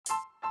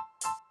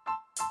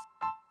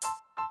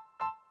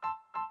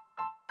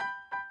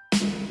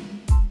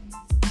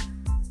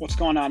What's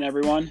going on,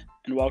 everyone,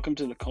 and welcome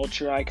to the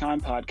Culture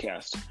Icon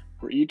Podcast,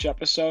 where each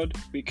episode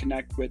we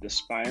connect with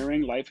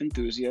aspiring life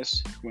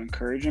enthusiasts who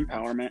encourage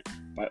empowerment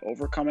by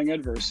overcoming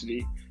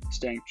adversity,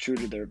 staying true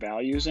to their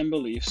values and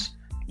beliefs,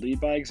 lead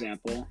by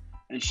example,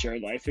 and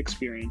share life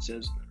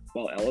experiences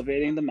while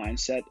elevating the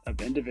mindset of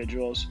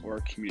individuals or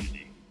a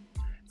community.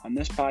 On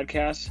this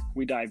podcast,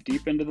 we dive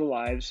deep into the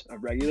lives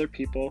of regular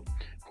people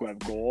who have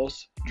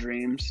goals,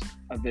 dreams,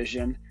 a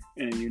vision,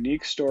 and a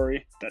unique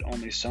story that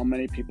only so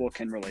many people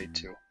can relate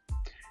to.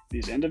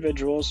 These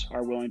individuals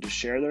are willing to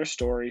share their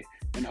story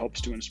in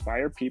hopes to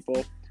inspire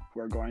people who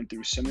are going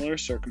through similar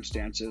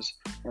circumstances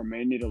or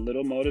may need a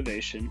little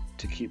motivation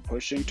to keep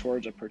pushing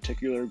towards a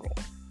particular goal.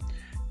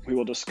 We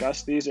will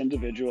discuss these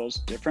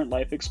individuals' different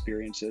life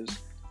experiences,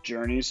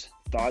 journeys,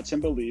 thoughts,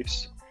 and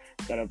beliefs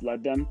that have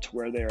led them to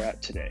where they are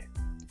at today.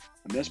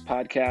 On this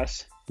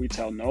podcast, we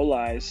tell no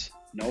lies,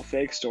 no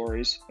fake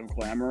stories of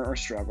glamour or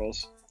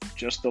struggles,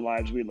 just the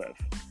lives we live.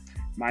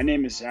 My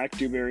name is Zach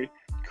Dewberry,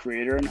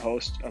 creator and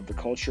host of the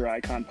Culture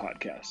Icon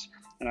Podcast,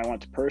 and I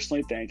want to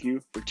personally thank you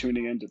for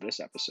tuning in to this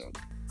episode.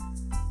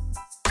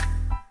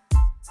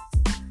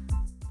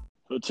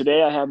 So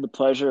today I have the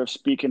pleasure of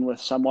speaking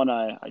with someone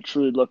I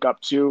truly look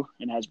up to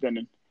and has been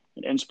an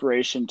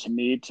inspiration to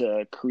me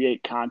to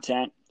create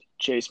content,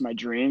 chase my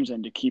dreams,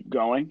 and to keep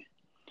going.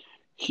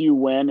 Huy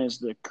Nyugen is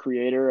the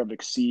creator of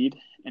Exceed,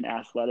 an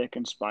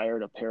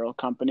athletic-inspired apparel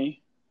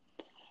company.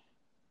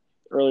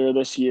 Earlier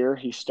this year,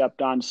 he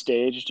stepped on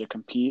stage to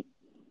compete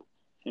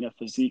in a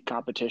physique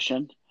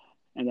competition,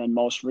 and then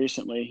most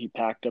recently, he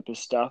packed up his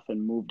stuff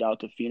and moved out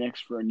to Phoenix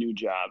for a new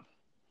job.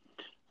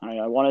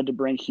 I wanted to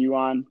bring Huy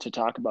on to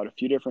talk about a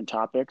few different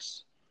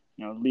topics,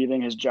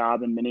 leaving his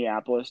job in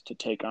Minneapolis to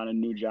take on a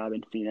new job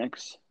in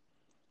Phoenix,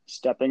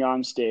 stepping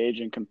on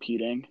stage and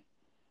competing,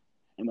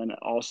 and then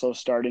also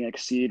starting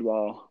Exceed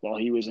while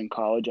he was in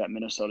college at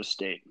Minnesota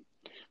State.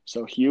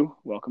 So Huy,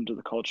 welcome to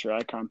the Culture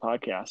Icon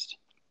Podcast.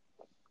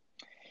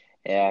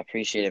 Yeah, I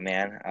appreciate it,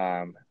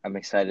 man. I'm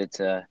excited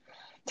to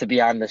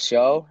be on the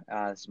show.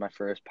 This is my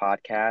first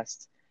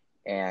podcast,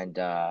 and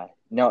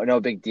no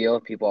big deal.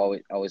 People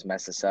always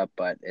mess this up,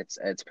 but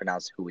it's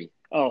pronounced Huy.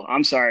 Oh,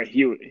 I'm sorry,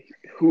 Huy.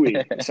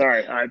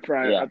 Sorry,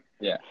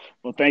 Yeah.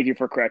 Well, thank you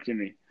for correcting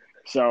me.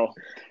 So,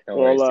 No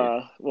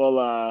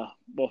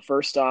worries,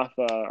 first off,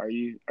 are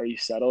you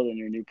settled in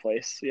your new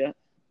place yet?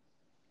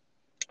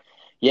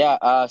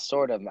 Yeah,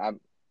 sort of. I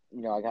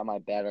got my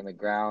bed on the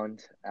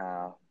ground.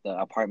 The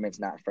apartment's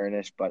not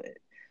furnished, but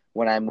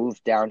when I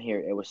moved down here,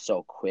 it was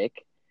so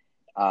quick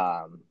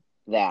that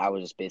I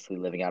was just basically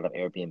living out of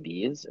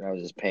Airbnbs, and I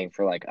was just paying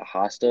for like a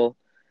hostel.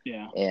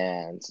 Yeah.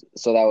 And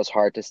so that was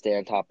hard to stay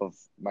on top of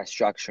my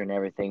structure and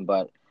everything,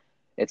 but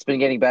it's been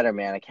getting better,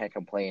 man. I can't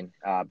complain.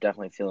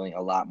 Definitely feeling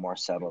a lot more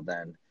settled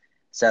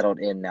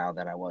in now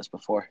than I was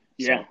before.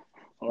 Yeah. So,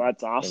 well,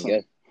 that's awesome.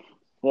 good.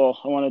 Well,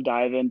 I want to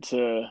dive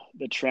into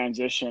the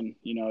transition.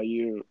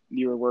 You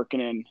were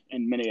working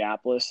in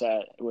Minneapolis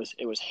at it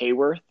was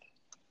Hayworth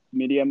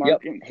Media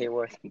Marketing.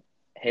 Yep,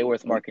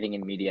 Hayworth Marketing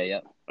and Media.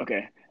 Yep.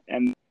 Okay,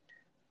 and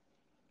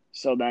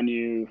so then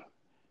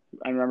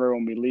I remember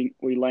when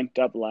we linked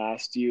up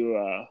last. You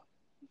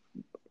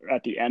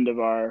at the end of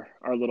our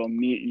little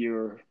meet,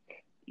 you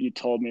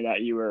told me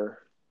that you were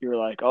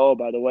like, oh,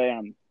 by the way,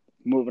 I'm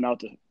moving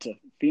out to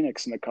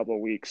Phoenix in a couple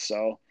of weeks.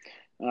 So,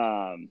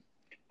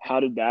 how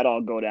did that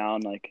all go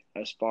down? Like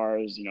as far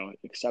as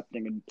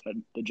accepting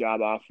the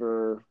job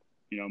offer,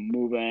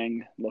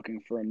 moving,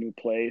 looking for a new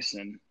place,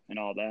 and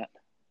all that.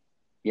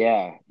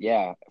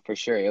 Yeah, for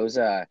sure. It was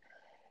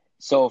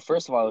So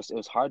first of all, it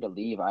was hard to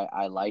leave.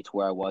 I liked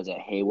where I was at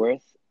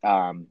Hayworth.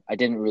 I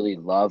didn't really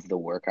love the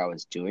work I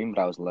was doing,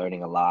 but I was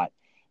learning a lot.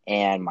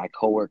 And my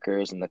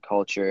coworkers and the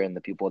culture and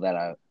the people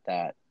that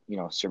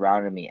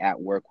surrounded me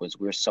at work we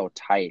were so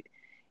tight.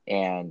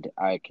 And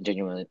I can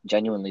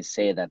genuinely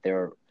say that they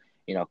were,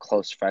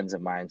 close friends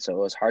of mine. So it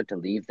was hard to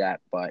leave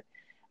that. But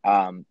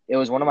it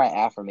was one of my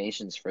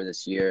affirmations for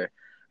this year,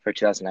 for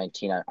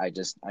 2019.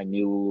 I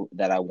knew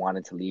that I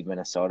wanted to leave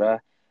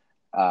Minnesota.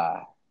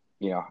 I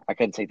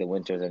couldn't take the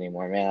winters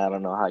anymore, man. I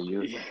don't know how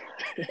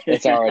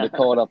it's already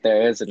cold up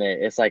there, isn't it?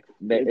 It's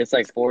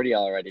like 40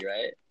 already,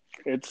 right?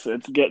 It's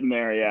getting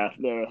there, yeah.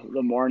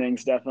 The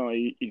mornings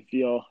definitely you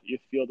feel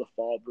the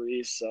fall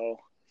breeze. So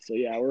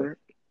yeah,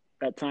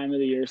 that time of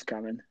the year's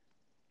coming.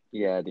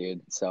 Yeah,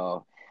 dude.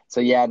 So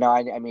yeah, no,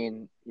 I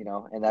mean,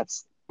 and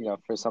that's,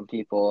 for some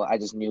people, I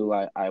just knew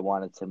I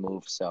wanted to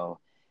move. So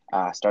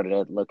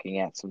started looking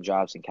at some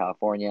jobs in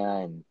California,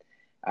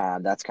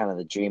 and that's kind of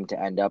the dream to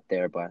end up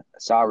there. But I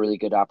saw a really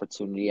good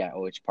opportunity at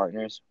OH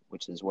Partners,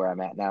 which is where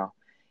I'm at now.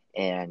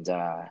 And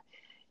I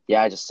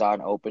just saw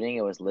an opening.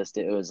 It was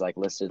listed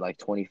like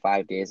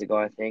 25 days ago,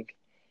 I think.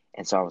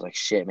 And so I was like,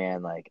 shit,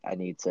 man, like I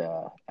need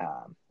to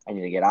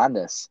get on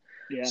this.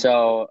 Yeah.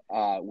 So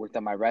worked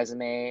on my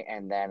resume,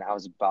 and then I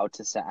was about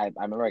to send. I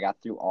remember I got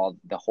through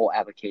the whole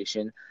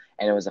application,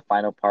 and it was the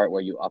final part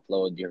where you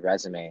upload your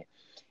resume,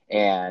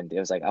 and it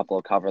was like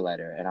upload cover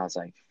letter, and I was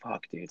like,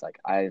 fuck, dude, like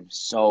I'm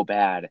so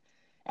bad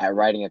at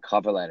writing a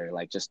cover letter,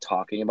 like just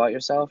talking about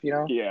yourself,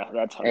 Yeah,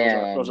 that's those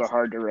And are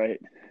hard to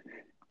write.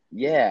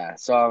 yeah,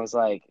 so I was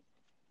like,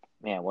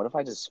 man, what if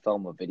I just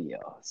film a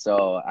video?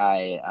 So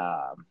I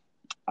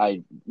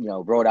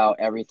wrote out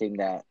everything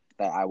that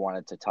I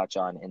wanted to touch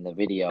on in the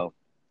video,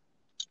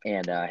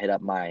 and hit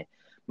up my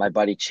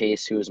buddy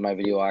Chase, who was my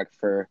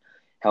videographer,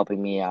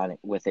 helping me on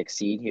with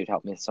Exceed. He would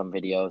help me with some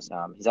videos.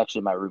 He's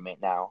actually my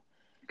roommate now.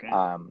 Okay.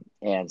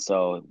 And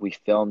so we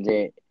filmed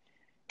it.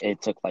 It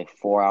took like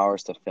 4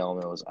 hours to film.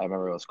 I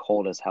remember it was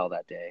cold as hell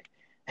that day.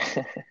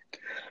 So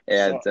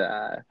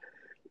And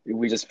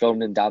we just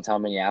filmed in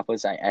downtown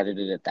Minneapolis. I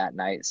edited it that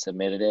night,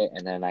 submitted it,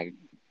 and then I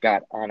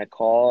got on a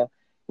call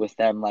with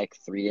them like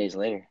 3 days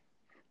later.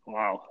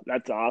 wow,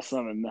 that's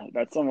awesome, and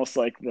that's almost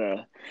like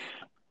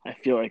I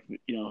feel like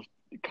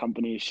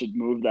companies should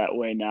move that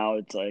way now.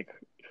 It's like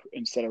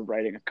instead of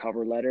writing a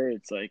cover letter,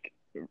 it's like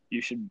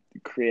you should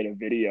create a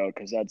video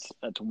because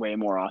that's way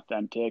more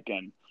authentic,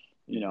 and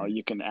Hmm.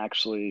 you can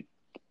actually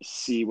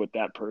see what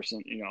that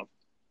person,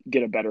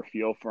 get a better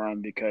feel for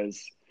them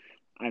because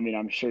I mean,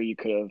 I'm sure you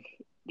could have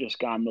just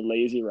gone the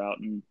lazy route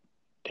and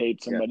paid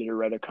Yeah, somebody to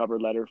write a cover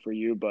letter for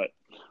you, but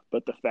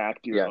the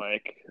fact you're yeah.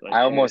 like, I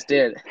hey, almost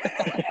did.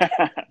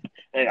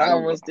 hey, I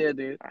almost did,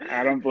 dude.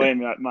 I don't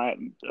blame you. My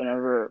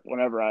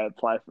whenever I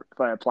apply for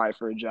if I apply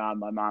for a job,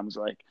 my mom's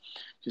like,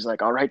 she's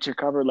like, I'll write your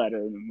cover letter,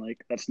 and I'm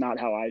like, that's not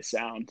how I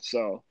sound.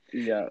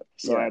 Yeah,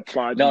 So I yeah.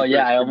 applaud No, you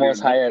yeah, for doing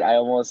that. I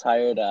almost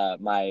hired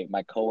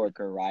my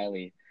coworker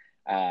Riley.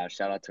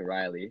 Shout out to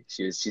Riley.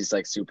 She's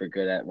like super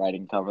good at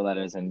writing cover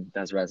letters and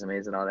does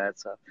resumes and all that.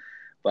 So,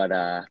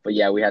 but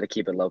yeah, we had to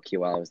keep it low key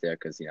while I was there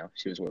because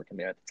she was working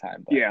there at the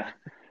time. But Yeah.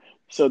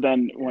 So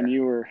then yeah, when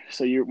you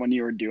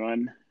were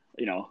doing,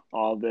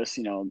 all this,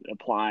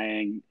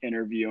 applying,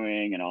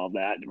 interviewing and all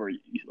that, where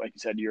like you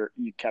said, you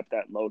kept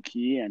that low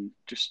key and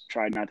just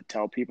tried not to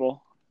tell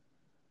people.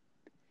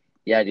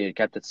 yeah, dude,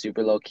 kept it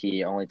super low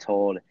key. Only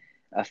told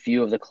a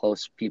few of the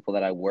close people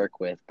that I work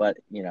with, but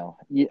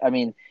I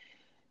mean,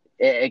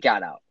 it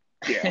got out.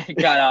 Yeah. It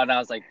got out, and I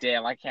was like,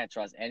 damn, I can't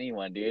trust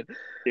anyone, dude. But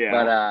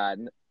Yeah.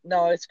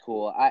 no, it's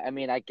cool. I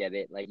mean, I get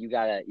it. Like you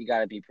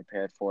gotta be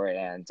prepared for it.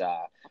 And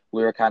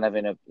we were kind of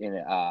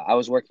I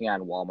was working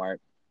on Walmart.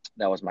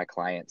 That was my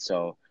client,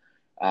 so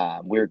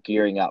we were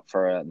gearing up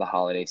for the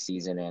holiday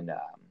season, and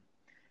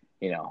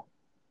you know,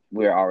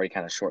 we were already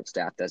kind of short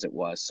staffed as it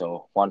was.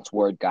 So once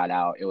word got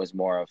out, it was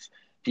more of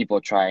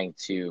people trying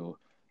to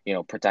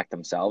protect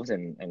themselves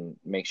and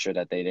make sure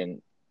that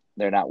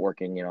they're not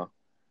working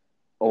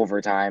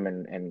overtime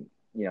and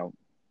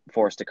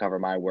forced to cover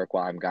my work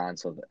while I'm gone.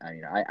 So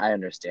I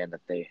understand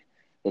that they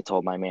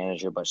told my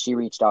manager, but she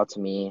reached out to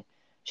me.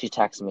 She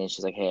texted me and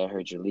she's like, "Hey, I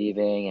heard you're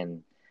leaving,"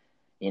 and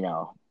you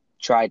know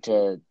tried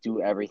to do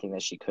everything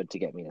that she could to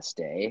get me to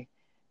stay.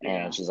 And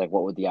Yeah. she's like,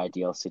 "What would the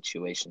ideal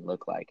situation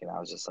look like?" And I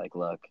was just like,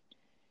 "Look,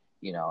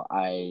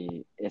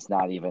 I it's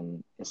not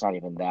even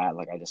that.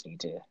 Like,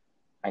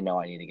 I know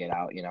I need to get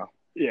out.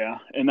 Yeah.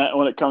 And that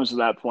when it comes to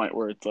that point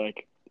where it's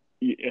like,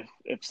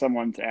 if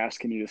someone's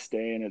asking you to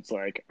stay and it's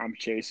like I'm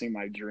chasing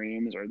my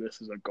dreams or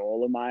this is a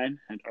goal of mine,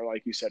 and or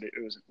like you said,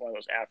 it was one of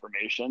those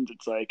affirmations.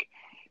 It's like,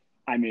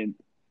 I mean,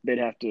 they'd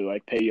have to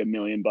like pay you $1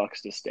 million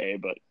to stay,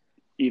 but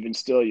even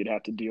still, you'd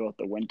have to deal with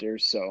the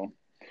winters.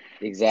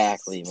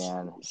 Exactly,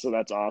 man. So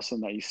that's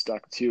awesome that you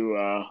stuck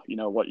to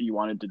what you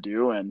wanted to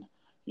do, and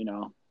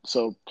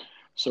so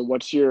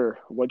what's your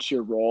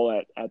role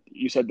at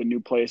you said the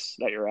new place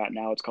that you're at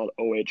now, it's called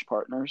OH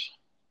Partners.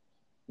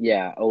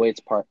 Yeah,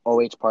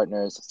 OH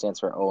Partners stands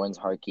for Owens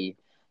Harkey.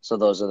 So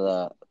those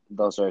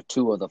are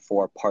two of the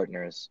four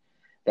partners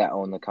that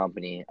own the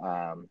company.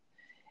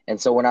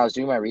 And so when I was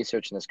doing my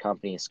research in this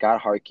company,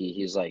 Scott Harkey,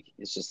 he's like,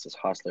 it's just this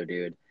hustler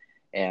dude,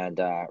 and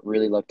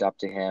really looked up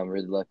to him.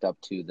 Really looked up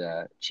to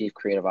the chief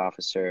creative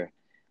officer,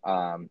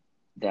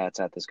 that's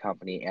at this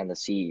company, and the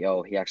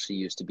CEO. He actually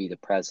used to be the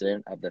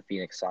president of the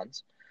Phoenix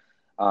Suns,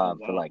 Oh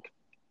for wow. like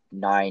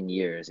 9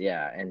 years.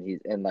 Yeah,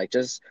 and like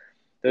just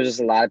there's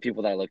just a lot of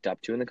people that I looked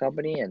up to in the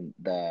company, and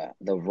the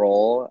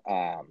role.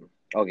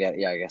 Okay,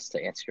 yeah, I guess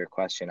to answer your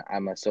question,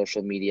 I'm a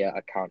social media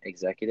account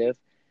executive.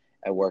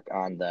 I work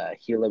on the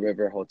Gila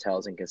River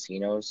Hotels and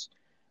Casinos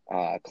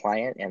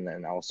client, and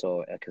then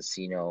also a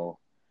casino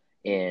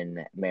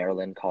in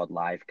Maryland called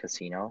Live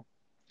Casino.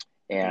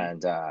 Okay.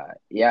 And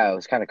yeah, it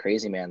was kind of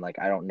crazy, man. Like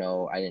I didn't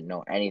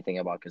know anything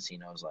about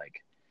casinos,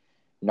 like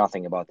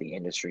nothing about the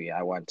industry.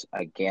 I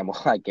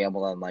gambled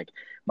on like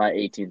my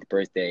 18th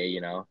birthday,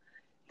 Yeah.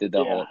 did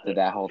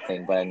that whole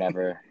thing, but I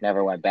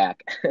never went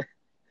back.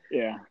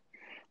 Yeah.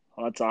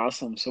 Well, that's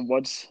awesome. So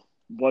what's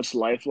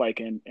life like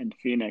in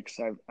Phoenix?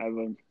 I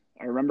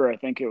remember, I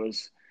think it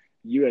was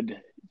you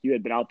had you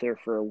had been out there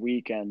for a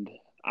week, and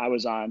I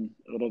was on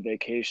a little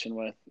vacation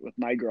with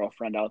my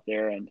girlfriend out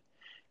there, and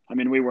I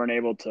mean we weren't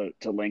able to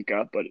link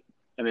up, but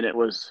I mean it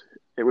was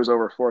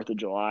over 4th of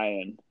July,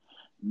 and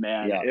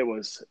man, Yeah. it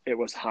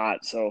was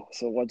hot. So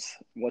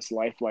what's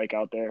life like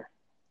out there?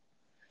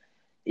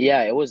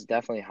 Yeah, it was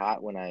definitely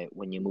hot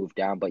when you moved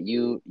down, but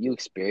you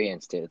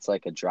experienced it. It's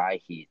like a dry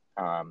heat.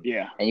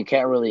 Yeah. And you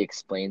can't really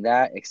explain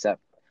that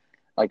except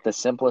like the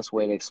simplest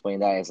way to explain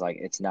that is like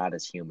it's not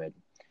as humid.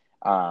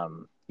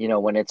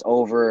 When it's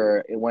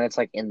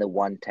like in the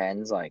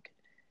 110s, like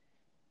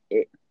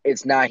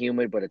it's not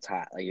humid, but it's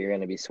hot. Like you're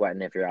gonna be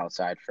sweating if you're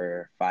outside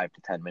for 5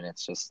 to 10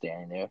 minutes just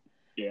standing there.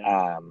 Yeah.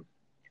 Um,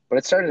 but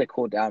it started to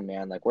cool down,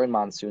 man. Like we're in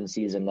monsoon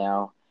season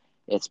now.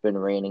 It's been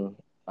raining,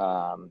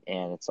 and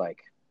it's like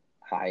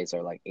highs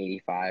are like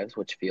 85s,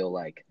 which feel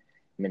like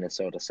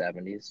Minnesota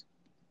 70s.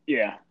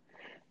 Yeah.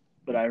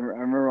 But I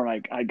remember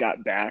when I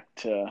got back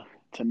to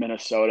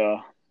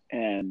Minnesota,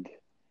 and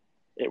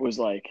it was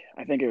like,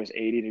 I think it was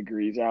 80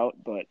 degrees out,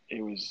 but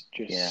it was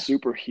just Yeah,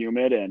 super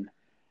humid. And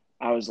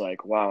I was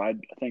like, wow, I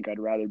think I'd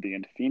rather be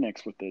in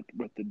Phoenix with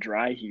the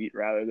dry heat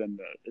rather than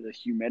the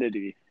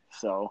humidity.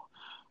 So,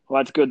 well,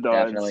 that's good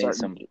though. It's definitely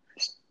some.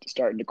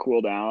 starting to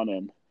cool down,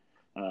 and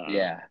uh,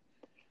 Yeah,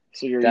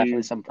 so you're definitely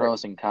you some are,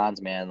 pros and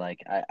cons, man.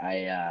 Like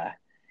I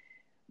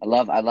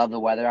love the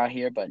weather out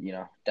here, but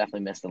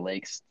definitely miss the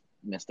lakes,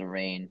 miss the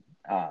rain,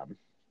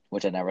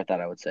 which I never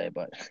thought I would say,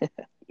 but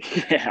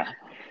yeah.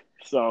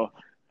 So,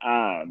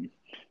 um,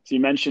 so you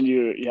mentioned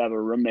you have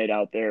a roommate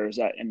out there. Is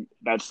that and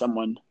that's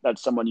someone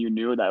you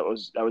knew that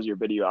was your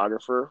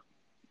videographer?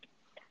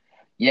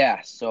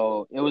 yeah.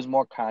 So it was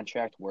more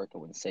contract work. I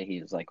wouldn't say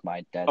he was like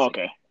my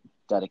Okay.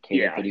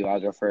 dedicated Yeah.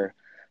 videographer.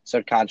 So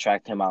I'd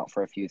contract him out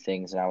for a few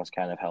things, and I was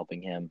kind of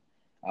helping him.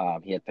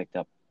 He had picked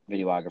up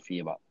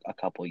videography about a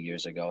couple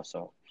years ago,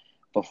 so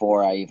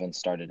before I even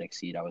started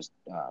Exceed, I was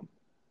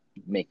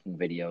making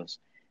videos,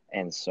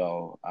 and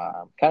so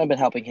kind of been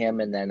helping him.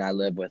 And then I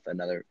live with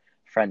another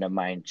friend of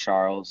mine,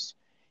 Charles.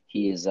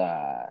 He's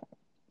uh,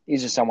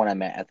 he's just someone I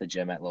met at the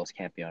gym at Los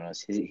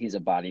Campeones. He's a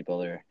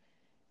bodybuilder,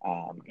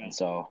 and Okay.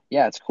 so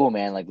yeah, it's cool,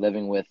 man. Like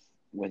living with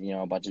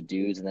a bunch of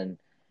dudes, and then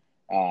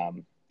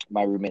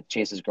my roommate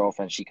Chase's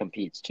girlfriend, she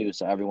competes too,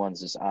 so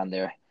everyone's just on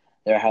their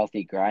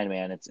healthy grind,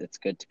 man. It's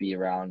good to be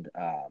around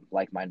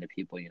like-minded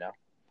people.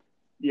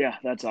 Yeah,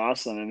 that's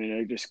awesome. I mean,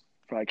 it just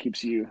probably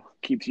keeps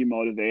you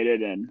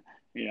motivated, and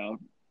you know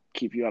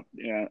keep you up.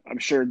 Yeah, I'm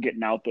sure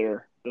getting out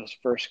there those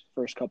first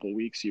couple of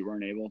weeks you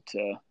weren't able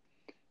to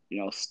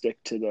stick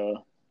to the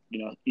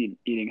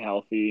eating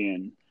healthy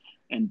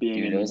and being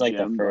Dude, in it the was like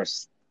the gym, but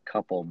first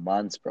couple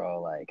months,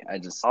 bro. Like I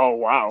just oh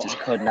wow. just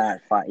could not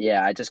find.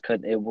 Yeah, I just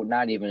couldn't.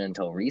 Not even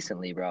until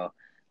recently, bro.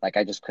 Like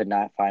I just could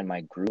not find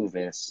my groove.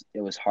 It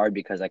was hard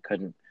because I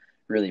couldn't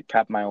really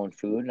prep my own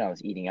food, and I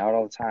was eating out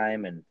all the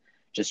time, and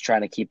just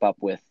trying to keep up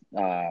with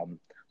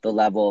the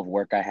level of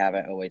work I have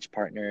at OH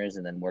Partners,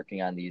 and then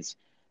working on these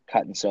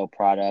cut and sew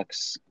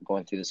products,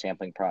 going through the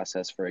sampling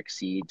process for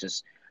Exceed,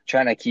 just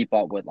trying to keep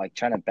up with like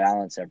trying to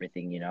balance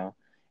everything. Yeah.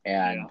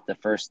 And the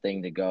first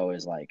thing to go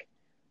is like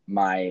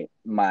my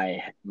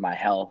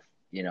health,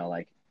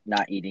 like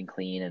not eating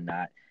clean and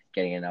not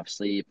getting enough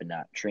sleep and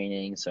not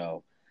training.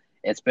 So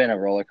it's been a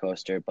roller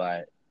coaster,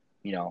 but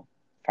you know,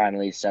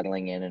 finally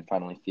settling in and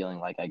finally feeling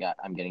like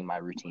I'm getting my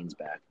routines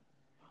back.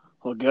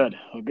 Well, good.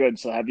 Well, good.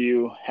 So have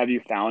you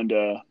found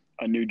a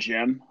new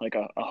gym, like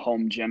a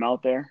home gym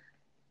out there?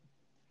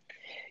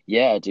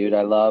 Yeah, dude,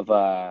 I love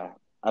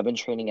I've been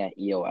training at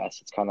EOS.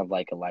 It's kind of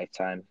like a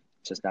lifetime,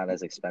 just not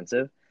as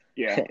expensive.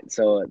 Yeah.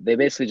 So they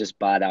basically just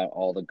bought out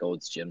all the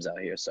Gold's gyms out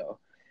here. So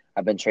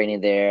I've been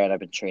training there, and I've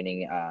been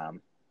training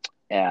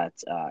at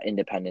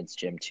Independence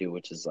Gym too,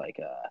 which is like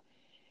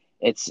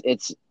it's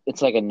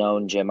like a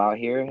known gym out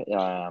here.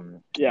 Yeah,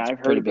 It's I've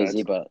heard pretty of that.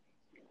 busy, but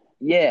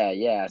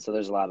yeah. So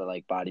there's a lot of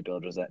like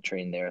bodybuilders that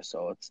train there,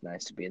 so it's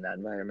nice to be in that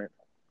environment.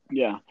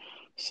 Yeah.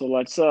 So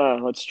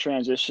let's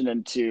transition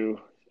into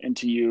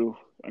you.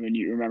 I mean,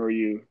 you remember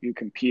you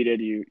competed,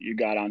 you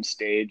got on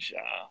stage.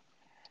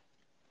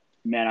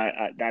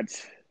 Man,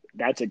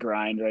 that's a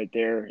grind right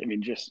there. I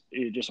mean, just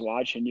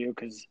watching you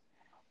because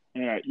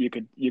you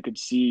could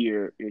see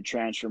your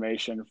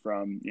transformation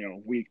from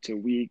week to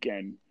week,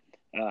 and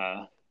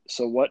uh,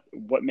 so what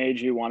made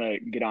you want to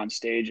get on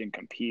stage and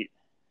compete?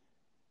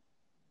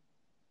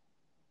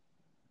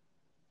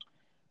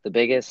 The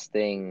biggest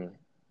thing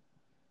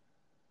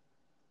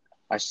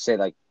I should say,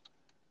 like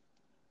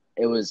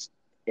it was,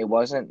 it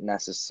wasn't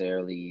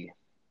necessarily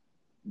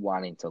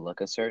wanting to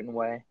look a certain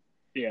way.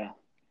 Yeah,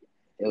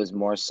 It was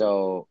more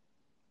so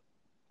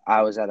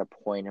I was at a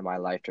point in my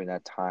life during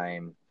that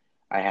time.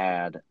 I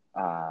had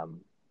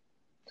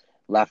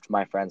left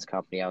my friend's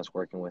company I was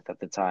working with at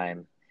the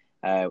time.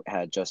 I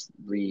had just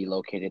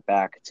relocated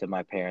back to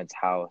my parents'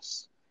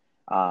 house.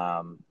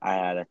 I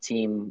had a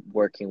team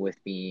working with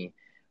me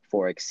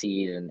for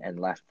Exceed and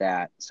left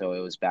that. So it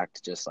was back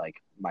to just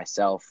like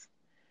myself.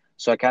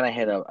 So I kind of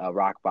hit a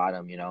rock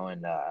bottom,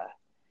 and I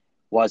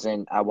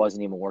wasn't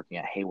even working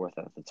at Hayworth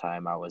at the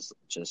time. I was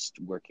just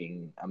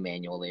working a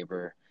manual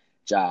labor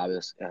job. It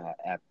was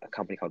at a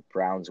company called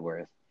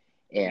Brownsworth,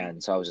 yeah,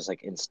 and so I was just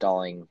like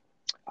installing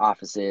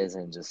offices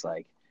and just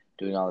like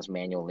doing all this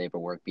manual labor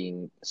work,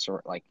 being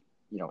sort like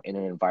in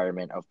an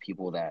environment of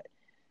people that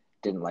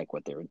didn't like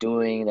what they were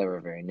doing. They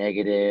were very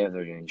negative. They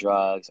were doing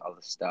drugs, all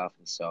this stuff,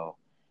 and so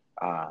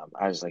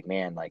I was like,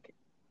 man, like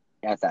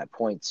at that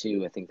point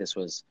too. I think this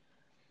was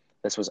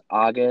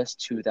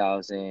August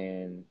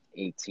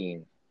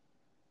 2018.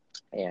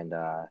 And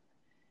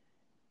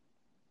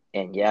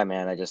and yeah,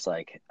 man, I just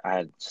like I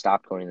had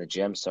stopped going to the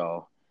gym,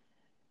 so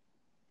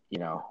you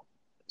know,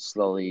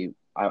 slowly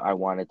I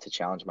wanted to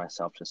challenge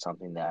myself to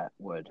something that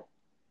would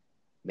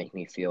make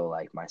me feel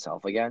like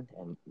myself again,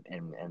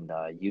 and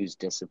use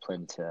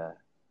discipline to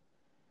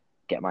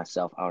get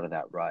myself out of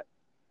that rut.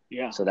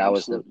 Yeah, So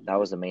absolutely. that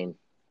was the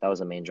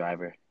main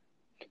driver.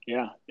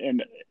 Yeah,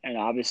 and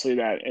obviously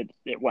that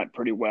it went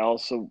pretty well.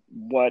 So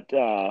what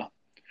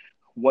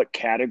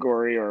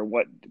category or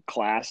what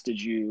class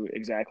did you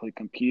exactly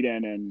compete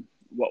in, and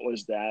what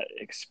was that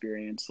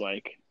experience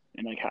like?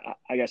 And like,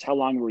 I guess how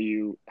long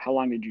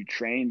did you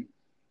train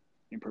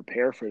and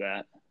prepare for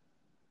that?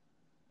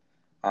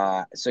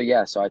 So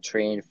yeah, so I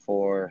trained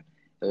for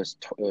it was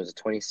a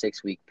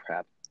 26-week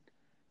prep.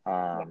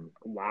 Um,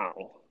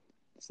 Wow.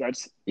 So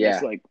that's yeah,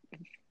 like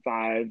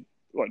five,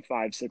 what,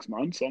 5, 6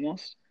 months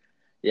almost?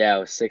 yeah, it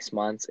was 6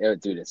 months.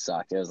 Dude, it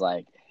sucked. It was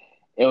like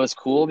it was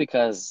cool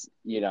because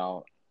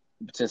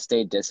to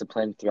stay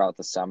disciplined throughout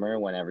the summer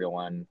when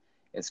everyone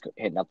is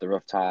hitting up the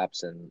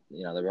rooftops and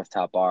the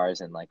rooftop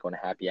bars and like going to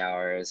happy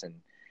hours and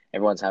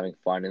everyone's having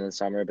fun in the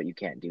summer, but you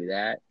can't do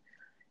that.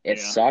 It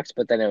Yeah. sucks,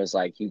 but then it was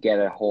like you get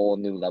a whole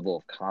new level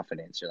of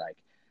confidence. You're like,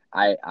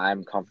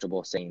 I'm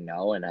comfortable saying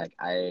no, and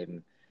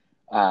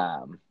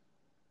um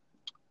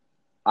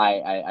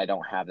I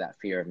don't have that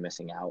fear of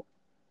missing out.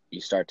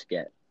 You start to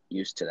get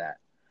used to that.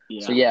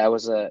 So Yeah. yeah, it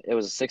was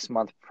a 6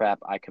 month prep.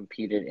 I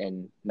competed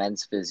in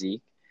men's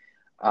physique,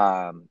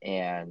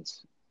 and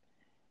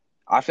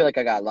I feel like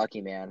I got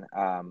lucky, man.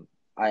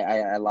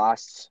 I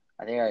lost.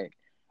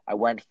 I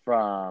went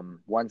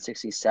from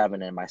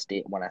 167 in my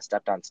state when I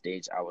stepped on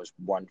stage. I was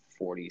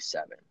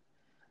 147.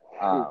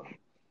 Whew. Um,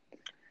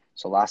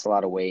 so lost a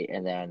lot of weight,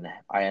 and then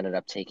I ended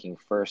up taking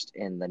first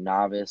in the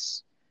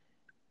novice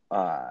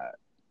uh,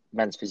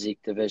 men's physique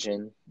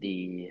division,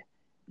 the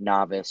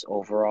novice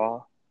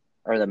overall,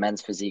 or the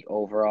men's physique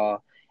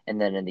overall,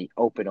 and then in the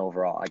open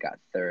overall, I got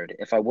third.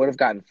 If I would have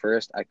gotten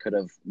first, I could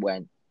have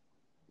went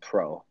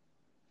pro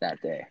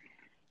that day.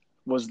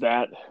 Was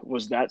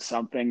that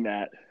something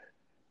that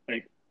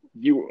like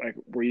you like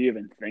were you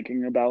even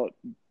thinking about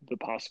the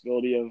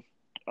possibility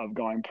of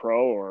going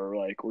pro, or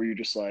like were you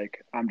just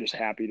like, I'm just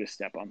happy to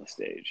step on the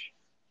stage?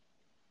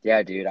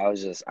 Yeah, dude, I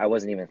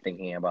wasn't even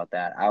thinking about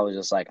that. I was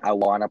just like, I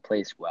want to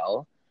place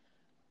well,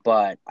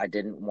 but I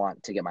didn't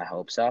want to get my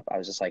hopes up. I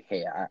was just like,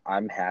 hey,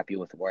 I'm happy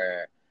with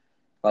where,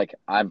 like,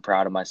 I'm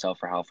proud of myself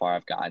for how far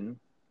I've gotten,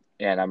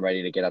 and I'm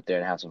ready to get up there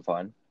and have some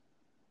fun.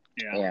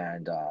 Yeah.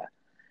 And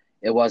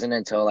it wasn't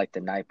until like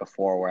the night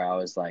before where I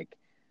was like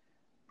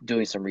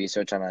doing some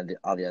research on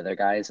all the other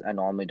guys. I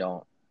normally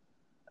don't.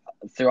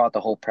 Throughout the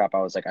whole prep,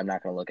 I was like, I'm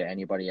not going to look at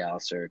anybody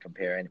else or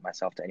compare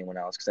myself to anyone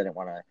else because I didn't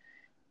want to,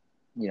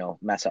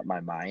 mess up my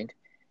mind.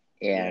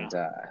 Yeah. And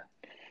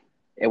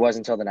it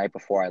wasn't until the night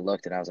before I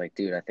looked and I was like,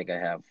 dude, I think I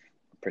have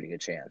a pretty good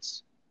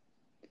chance.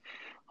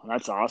 Well,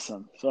 that's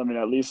awesome. So I mean,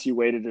 at least you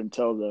waited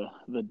until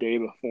the day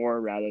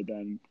before rather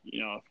than,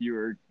 if you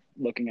were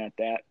looking at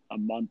that a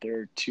month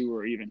or two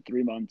or even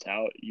 3 months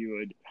out,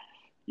 you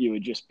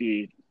would just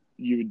be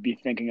you would be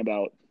thinking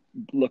about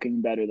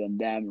looking better than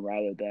them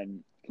rather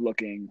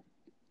looking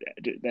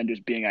than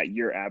just being at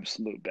your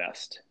absolute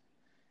best.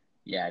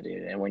 Yeah,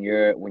 dude. And when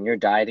you're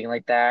dieting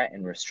like that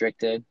and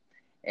restricted,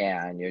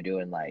 and you're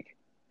doing like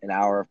an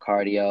hour of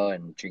cardio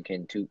and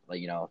drinking two,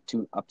 like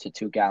two up to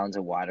 2 gallons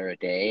of water a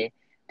day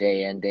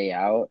in, day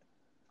out,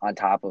 on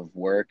top of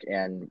work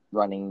and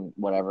running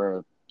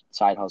whatever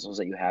side hustles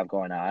that you have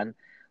going on,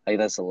 like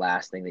that's the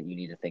last thing that you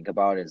need to think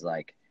about is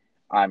like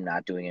I'm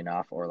not doing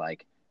enough or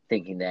like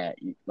thinking that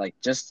like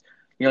just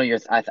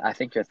I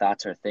think your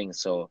thoughts are things.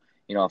 So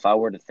if I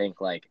were to think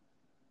like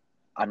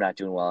I'm not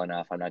doing well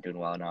enough,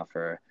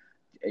 or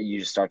you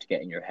just start to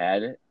get in your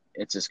head,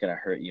 it's just gonna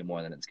hurt you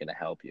more than it's gonna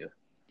help you.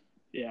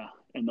 Yeah,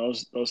 and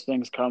those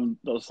things come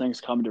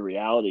to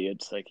reality.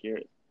 It's like you're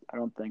I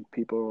don't think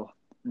people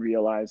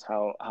realize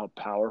how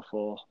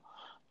powerful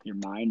your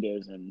mind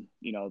is, and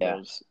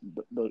Yeah,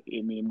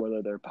 I mean,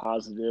 whether they're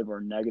positive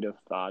or negative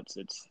thoughts,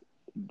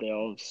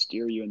 they'll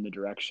steer you in the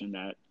direction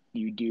that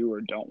you do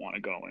or don't want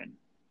to go in.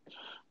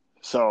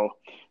 So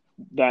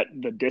that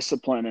the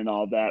discipline and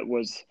all that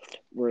was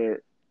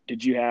where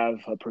did you have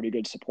a pretty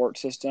good support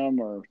system,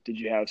 or did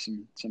you have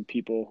some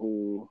people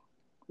who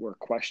were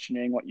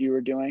questioning what you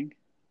were doing?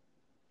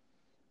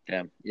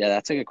 yeah,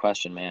 that's a good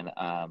question, man.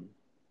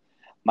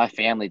 My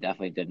family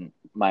definitely didn't.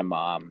 My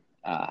mom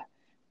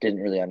didn't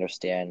really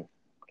understand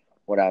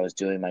what I was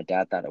doing. My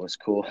dad thought it was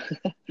cool,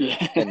 and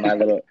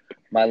Yeah.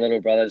 my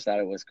little brothers thought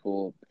it was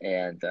cool.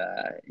 And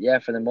yeah,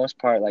 for the most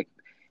part, like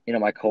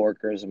my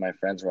coworkers and my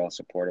friends were all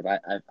supportive.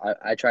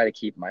 I try to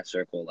keep my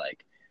circle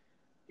like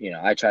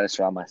I try to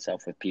surround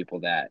myself with people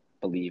that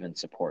believe and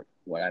support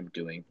what I'm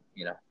doing.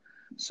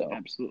 So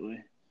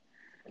Absolutely.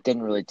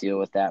 didn't really deal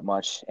with that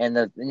much. And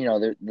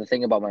the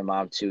thing about my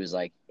mom too is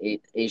like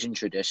Asian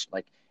tradition,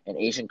 like an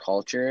Asian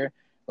culture,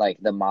 like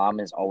the mom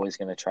is always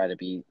going to try to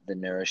be the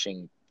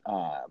nourishing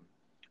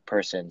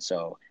person.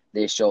 So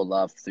they show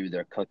love through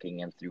their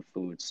cooking and through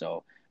food.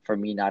 So for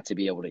me not to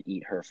be able to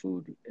eat her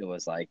food, it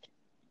was like,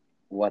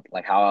 what,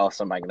 like, how else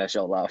am I gonna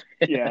show love?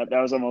 Yeah, that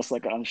was almost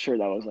like, I'm sure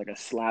that was like a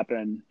slap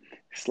in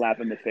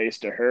the face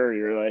to her.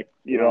 You're like,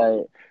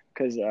 Right.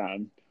 because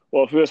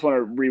well, if we just want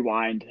to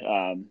rewind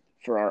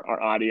for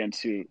our audience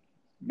who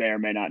may or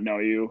may not know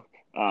you,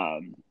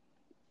 um,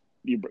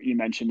 you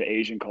mentioned the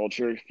Asian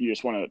culture. If you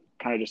just want to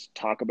kind of just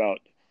talk about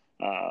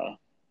uh,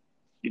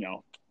 you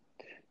know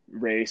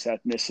race,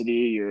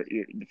 ethnicity, your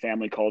the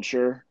family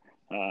culture.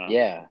 Uh,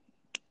 Yeah.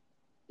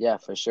 Yeah,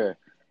 for sure.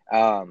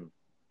 Um,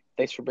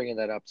 Thanks for bringing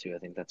that up too. I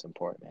think that's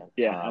important, man.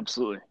 yeah,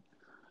 absolutely.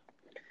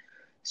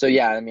 So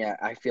yeah, I mean,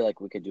 I feel like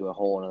we could do a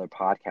whole another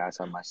podcast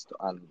on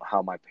on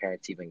how my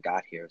parents even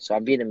got here. So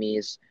I'm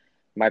Vietnamese.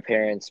 My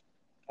parents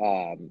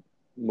um,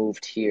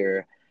 moved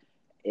here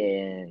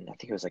in, I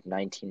think it was like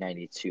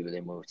 1992.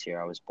 They moved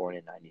here. I was born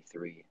in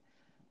 93.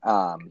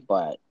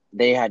 But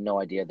they had no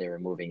idea they were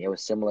moving. It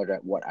was similar to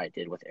what I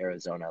did with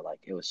Arizona. Like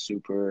it was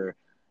super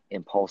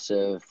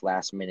impulsive,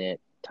 last minute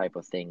type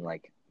of thing.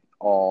 Like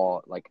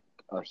all like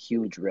a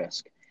huge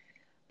risk.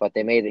 But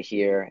they made it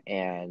here,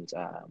 and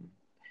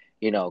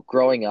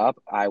growing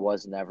up, I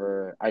wasn't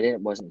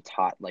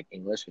taught like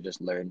English. I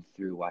just learned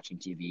through watching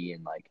TV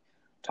and like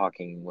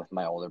talking with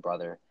my older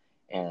brother.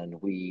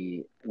 And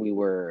we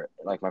were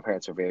like, my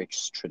parents are very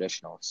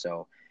traditional.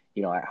 So,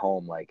 at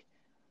home, like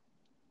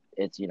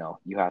it's, you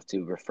have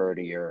to refer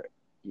to your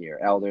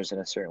elders in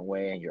a certain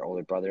way and your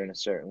older brother in a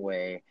certain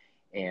way.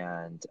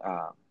 And,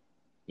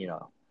 you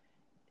know,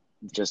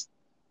 just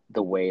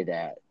the way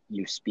that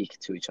you speak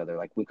to each other.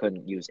 Like we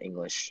couldn't use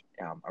English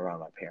around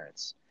my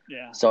parents.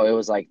 Yeah, So it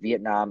was like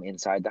Vietnam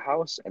inside the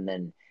house, and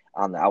then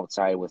on the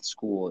outside with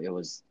school, it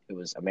was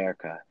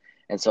America.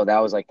 And so that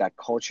was like that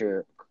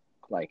culture,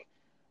 like,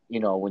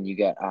 when you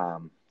get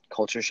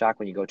culture shock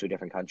when you go to a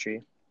different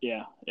country,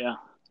 yeah, yeah.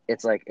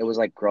 it's like it was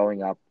like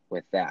growing up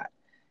with that.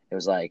 It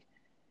was like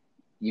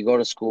you go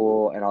to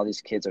school and all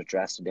these kids are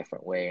dressed a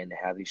different way and they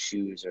have these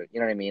shoes, or you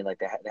know what I mean, like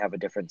they have a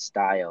different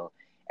style,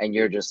 and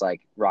you're just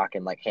like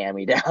rocking like hand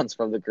me downs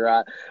from the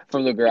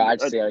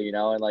garage sale,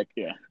 and like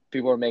Yeah,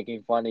 people are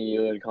making fun of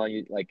you and calling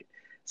you like.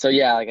 So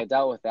yeah, like I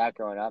dealt with that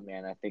growing up,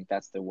 man. I think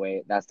that's the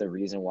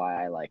reason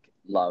why I like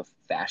love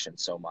fashion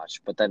so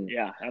much. But then,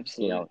 yeah, you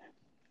absolutely. know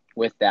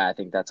with that, I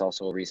think that's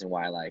also a reason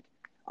why like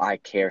I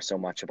care so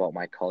much about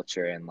my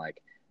culture and like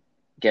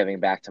giving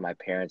back to my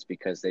parents,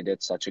 because they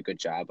did such a good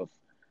job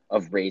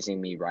of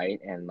raising me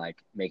right and like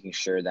making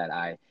sure that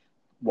I,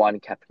 one,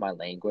 kept my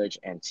language,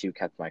 and two,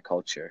 kept my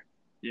culture.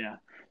 Yeah.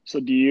 So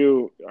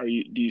are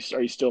you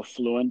still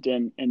fluent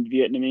in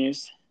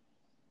Vietnamese?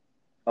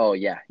 Oh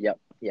yeah, yep,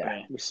 yeah.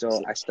 Okay. We still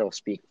So I still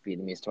speak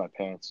Vietnamese to my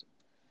parents.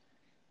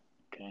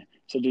 okay.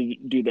 So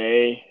did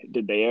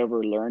they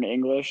ever learn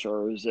English,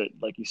 or is it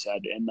like you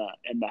said in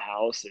the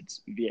house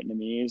it's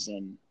Vietnamese?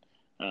 And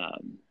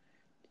um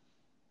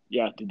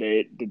yeah, did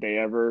they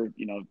ever,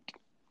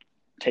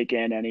 take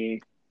in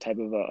any type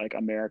of like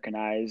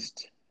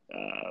Americanized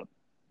uh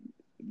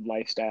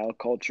lifestyle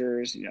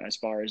cultures, as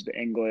far as the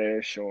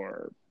English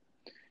or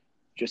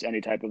just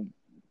any type of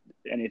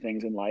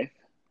anything's in life?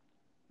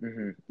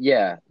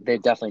 Yeah, they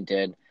definitely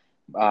did.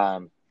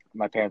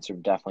 My parents are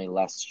definitely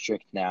less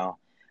strict now.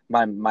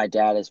 My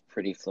dad is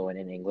pretty fluent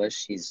in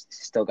English. He's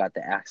still got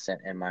the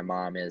accent, and my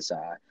mom is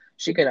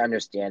she can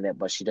understand it,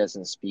 but she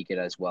doesn't speak it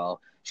as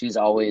well. She's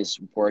always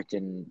worked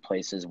in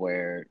places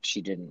where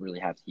she didn't really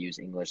have to use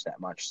English that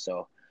much.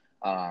 So,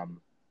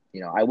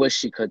 I wish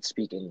she could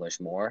speak English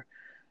more.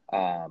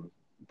 Um,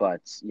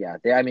 but yeah,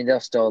 I mean, they'll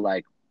still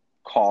like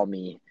call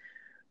me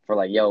for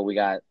like, yo, we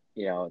got,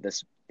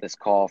 this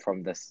call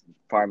from this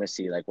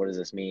pharmacy. Like, what does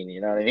this mean?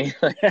 You know what I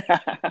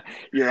mean?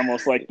 You're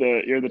almost like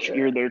you're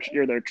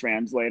their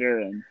translator.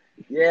 And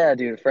Yeah,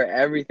 dude, for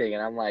everything.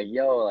 And I'm like,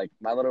 yo, like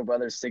my little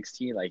brother's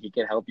 16, like he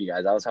can help you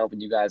guys. I was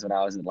helping you guys when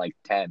I was like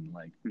 10.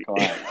 Like, come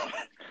on.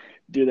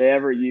 do they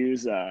ever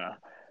use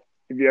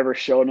have you ever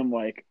shown them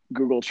like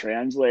Google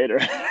Translate or,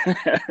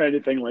 or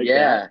anything like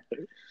that? Yeah.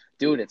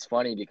 Dude, it's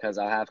funny because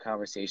I'll have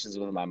conversations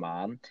with my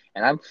mom,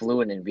 and I'm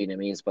fluent in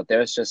Vietnamese, but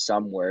there's just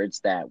some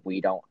words that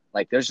we don't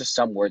like. There's just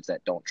some words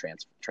that don't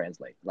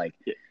translate. Like,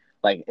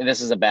 and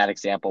this is a bad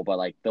example, but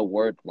like the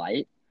word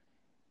light,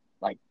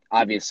 like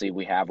obviously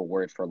we have a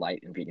word for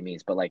light in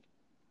Vietnamese, but like,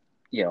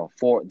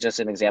 for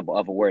just an example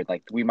of a word,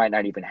 like we might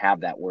not even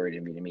have that word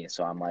in Vietnamese.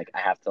 So I'm like, I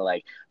have to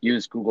like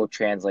use Google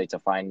Translate to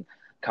find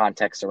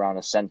context around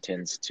a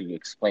sentence to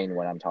explain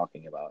what I'm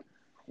talking about.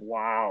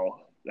 Wow,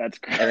 that's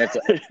And it's,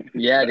 great.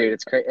 yeah, dude,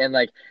 it's crazy. And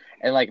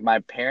like my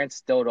parents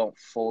still don't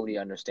fully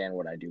understand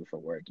what I do for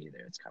work either.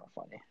 It's kind of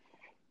funny.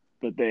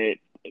 But they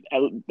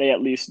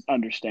at least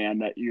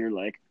understand that you're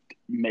like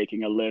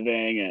making a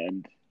living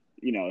and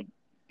you know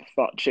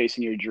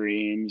chasing your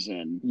dreams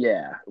and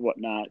Yeah.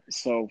 whatnot.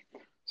 So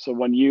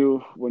when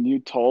you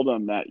told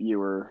them that you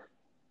were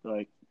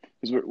like,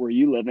 because were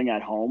you living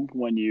at home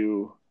when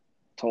you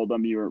told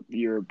them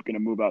you're gonna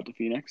move out to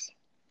Phoenix?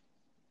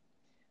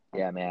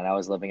 Yeah, man. I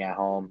was living at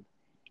home,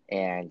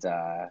 and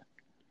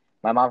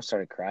my mom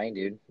started crying,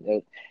 dude.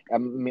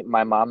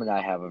 My mom and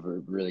I have a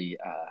really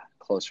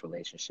close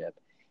relationship,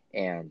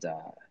 And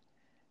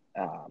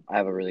I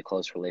have a really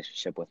close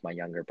relationship with my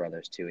younger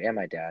brothers too, and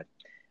my dad.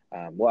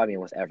 Well, I mean,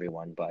 with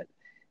everyone, but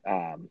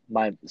out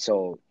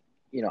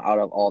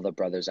of all the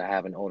brothers, I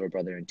have an older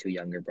brother and two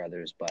younger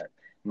brothers, but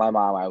my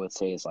mom, I would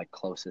say, is like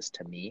closest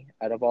to me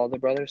out of all the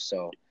brothers.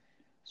 So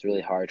it's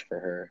really hard for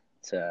her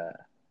to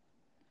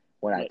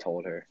when I Let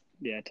told her.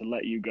 Yeah, to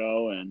let you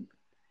go, and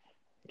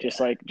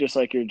Yeah, just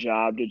like your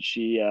job, did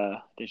she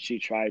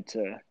try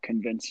to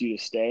convince you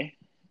to stay?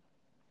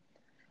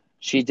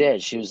 she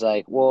did. She was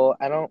like, "Well,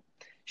 I don't."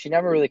 She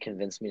never really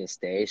convinced me to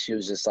stay. She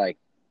was just like,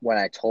 when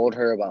I told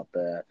her about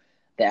the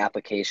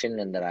application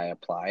and that I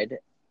applied.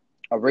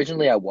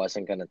 Originally, I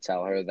wasn't going to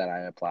tell her that I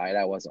applied.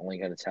 I was only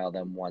going to tell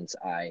them once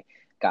I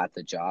got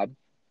the job.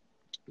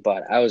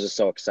 But I was just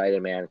so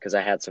excited, man, because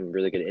I had some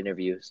really good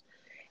interviews.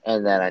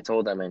 And then I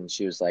told them, and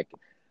she was like,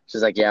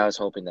 "Yeah, I was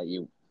hoping that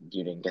you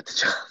didn't get the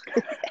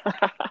job."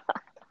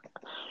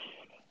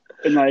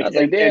 And I like was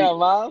like, "Damn,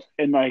 mom."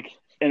 and like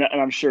and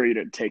I'm sure you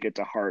didn't take it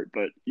to heart,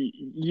 but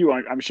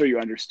I'm sure you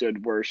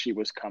understood where she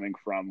was coming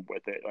from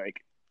with it,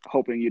 like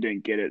hoping you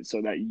didn't get it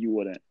so that you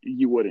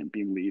wouldn't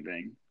be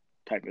leaving,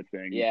 type of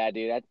thing. Yeah,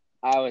 dude.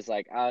 I was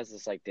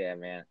just like,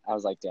 "Damn, man." I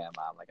was like, "Damn,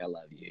 mom, like I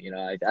love you." You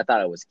know, I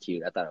thought it was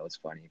cute. I thought it was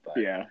funny, but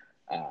Yeah.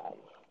 um,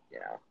 you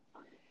know,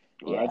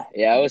 Well,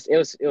 yeah.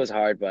 It was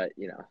hard, but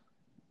you,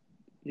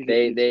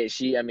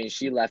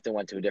 she left and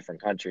went to a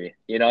different country,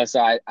 so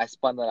I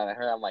spun that on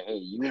her. I'm like, hey,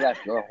 you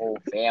left your whole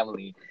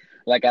family.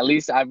 Like, at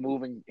least I'm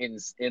moving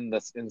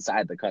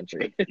inside the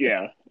country.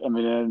 yeah.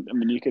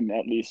 You can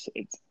at least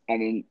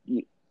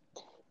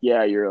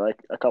yeah, you're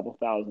like a couple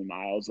thousand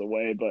miles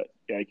away, but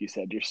like you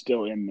said, you're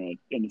still in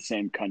the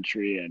same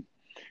country.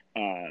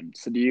 And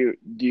so do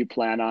you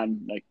plan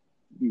on like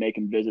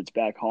making visits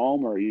back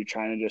home, or are you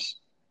trying to just,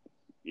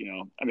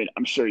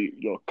 I'm sure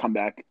you'll come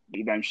back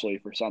eventually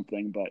for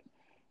something, but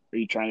are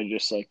you trying to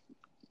just like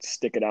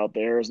stick it out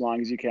there as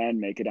long as you can,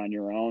 make it on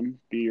your own,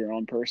 be your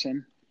own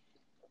person?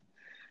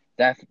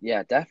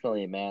 Yeah,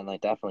 definitely, man.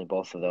 Like, definitely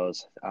both of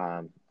those.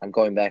 I'm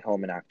going back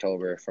home in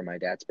October for my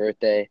dad's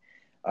birthday.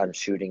 I'm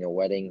shooting a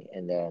wedding,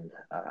 and then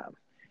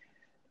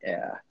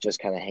yeah, just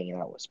kind of hanging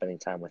out with spending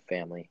time with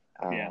family.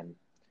 Yeah.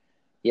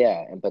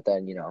 Yeah, but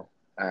then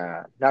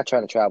not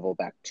trying to travel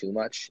back too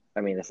much.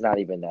 I mean, it's not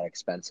even that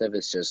expensive.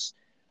 It's just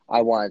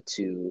I want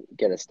to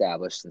get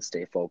established and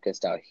stay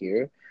focused out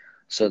here,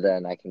 so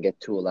then I can get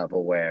to a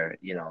level where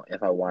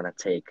if I want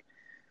to take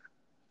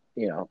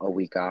a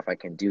week off, I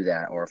can do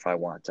that, or if I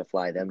want to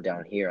fly them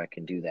down here, I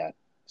can do that.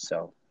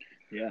 So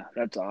Yeah,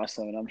 that's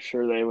awesome, and I'm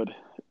sure they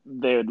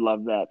would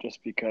love that,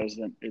 just because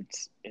then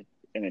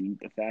and then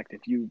the fact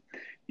if you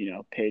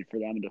paid for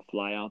them to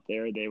fly out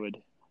there,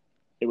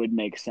 it would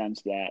make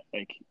sense that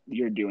like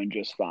you're doing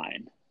just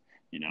fine,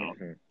 you know.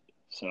 mhm.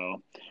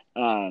 So,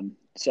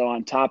 so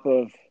on top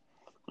of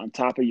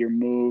your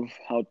move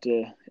out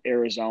to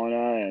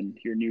Arizona and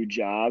your new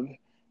job,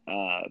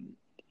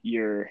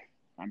 your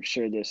I'm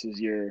sure this is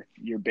your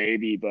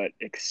baby, but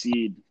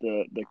Exceed,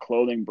 the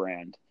clothing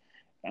brand.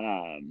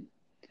 Um,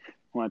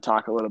 I want to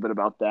talk a little bit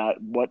about that.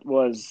 What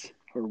was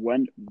or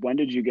when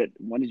did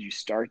you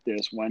start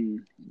this?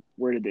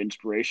 Where did the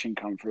inspiration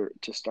come for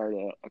to start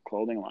a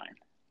clothing line?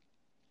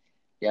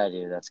 Yeah,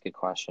 dude, that's a good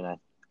question.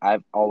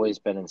 I've always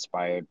been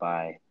inspired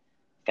by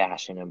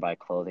fashion and by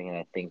clothing, and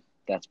I think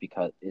that's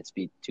because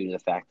due to the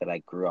fact that I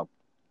grew up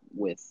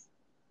with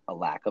a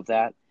lack of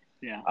that.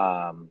 Yeah.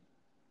 Um,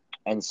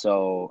 And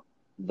so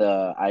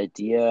the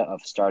idea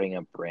of starting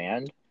a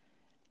brand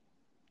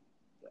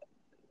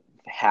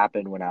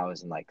happened when I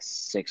was in like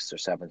sixth or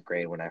seventh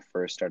grade when I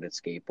first started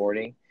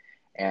skateboarding.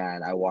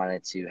 And I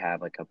wanted to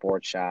have like a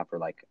board shop or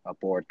like a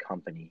board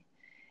company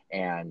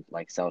and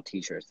like sell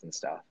t-shirts and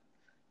stuff.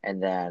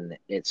 And then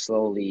it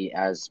slowly,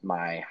 as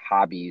my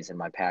hobbies and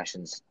my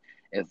passions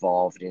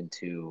evolved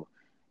into,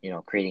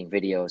 creating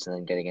videos and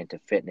then getting into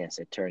fitness,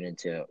 it turned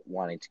into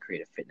wanting to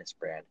create a fitness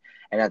brand.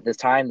 And at the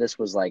time, this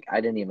was like,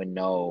 I didn't even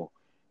know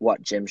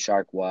what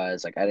Gymshark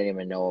was. Like, I didn't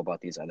even know about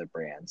these other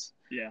brands.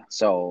 Yeah.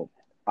 So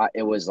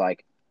it was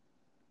like,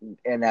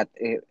 and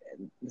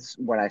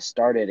when I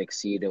started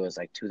Exceed, it was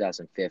like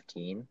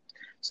 2015.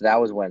 So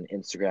that was when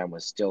Instagram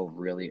was still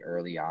really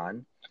early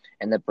on.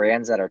 And the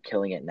brands that are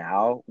killing it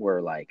now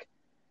were like,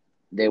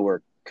 they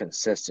were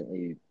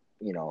consistently,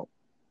 you know,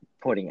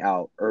 putting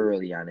out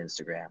early on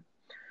Instagram.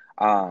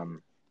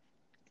 Um,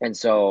 and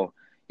so,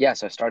 yeah,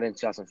 so I started in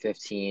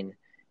 2015,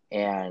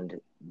 and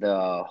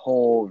the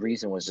whole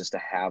reason was just to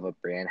have a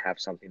brand, have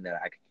something that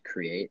I could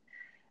create,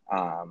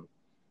 um,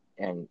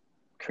 and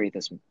create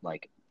this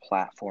like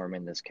platform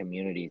in this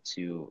community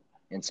to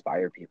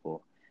inspire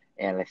people.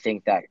 And I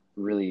think that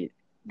really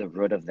the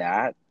root of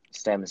that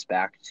stems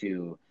back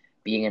to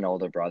being an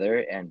older brother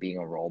and being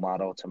a role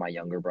model to my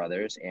younger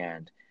brothers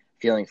and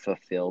feeling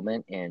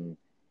fulfillment in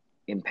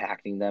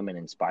impacting them and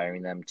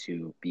inspiring them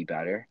to be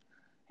better.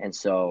 And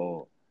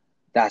so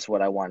that's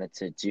what I wanted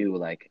to do.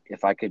 Like,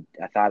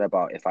 I thought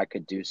about if I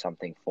could do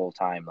something full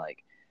time,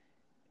 like,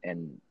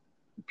 and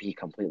be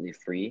completely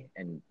free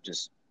and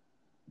just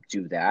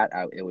do that,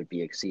 it would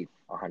be Exceed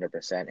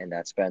 100%. And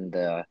that's been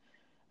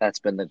that's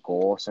been the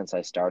goal since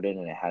I started,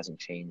 and it hasn't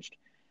changed.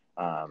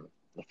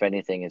 If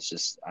anything, it's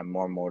just I'm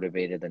more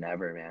motivated than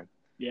ever, man,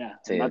 Yeah,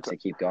 and to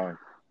keep going.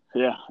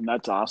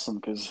 that's awesome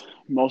because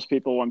most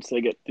people once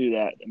they get through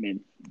that, I mean,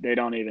 they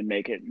don't even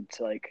make it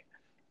into like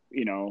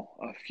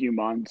a few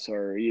months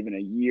or even a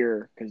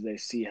year because they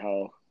see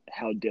how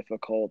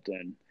difficult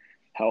and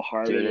how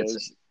hard Dude, it it's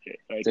is. it's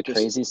Like a just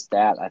crazy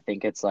stat. I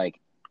think it's like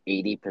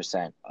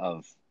 80%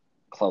 of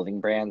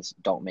clothing brands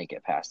don't make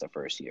it past the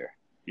first year.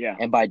 yeah,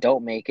 And by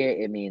don't make it,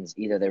 it means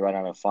either they run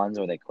out of funds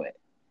or they quit.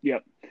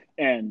 yep,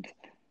 and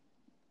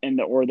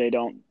or they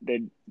don't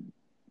they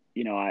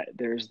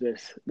there's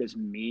this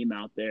meme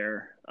out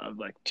there of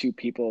like two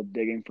people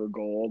digging for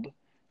gold,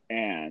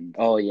 and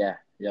Oh yeah,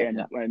 yep, and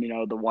yeah, when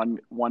the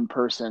one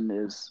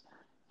person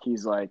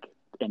he's like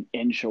an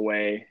inch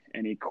away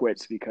and he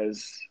quits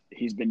because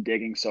he's been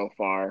digging so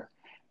far,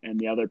 and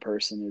the other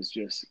person is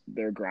just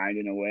they're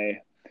grinding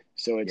away.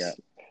 So yeah.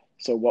 it's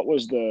so what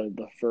was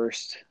the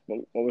first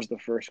what was the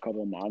first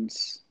couple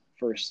months,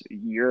 first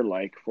year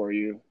like for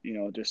you,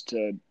 just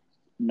to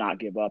not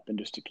give up and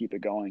just to keep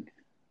it going?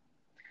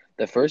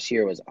 The first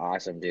year was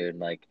awesome, dude.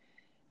 Like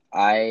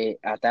I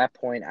at that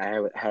point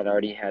had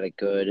already had a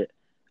good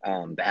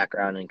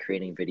background in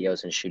creating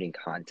videos and shooting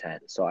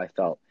content, so I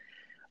felt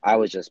I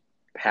was just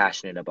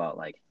passionate about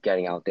like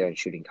getting out there and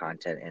shooting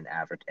content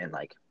and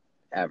like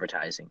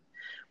advertising.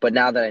 But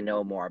now that I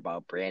know more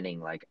about branding,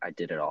 like I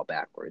did it all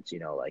backwards,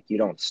 like you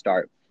don't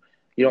start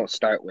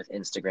with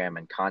Instagram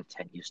and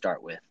content, you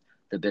start with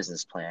the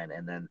business plan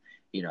and then,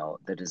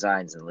 the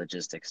designs and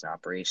logistics and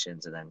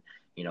operations and then,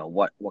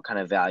 what kind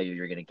of value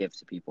you're going to give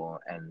to people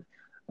and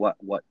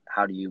what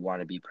how do you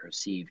want to be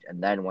perceived?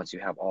 And then once you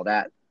have all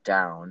that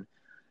down,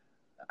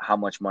 how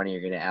much money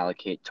you're going to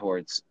allocate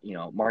towards,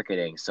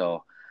 marketing.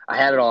 So I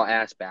had it all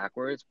asked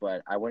backwards,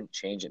 but I wouldn't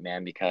change it,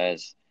 man,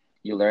 because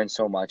you learn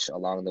so much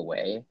along the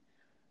way.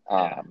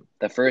 Yeah,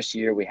 The first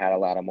year we had a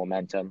lot of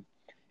momentum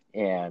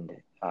and,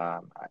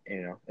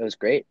 it was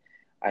great.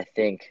 I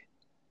think,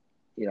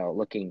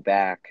 looking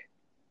back,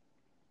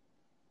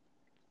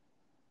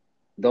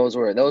 those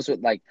were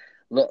like,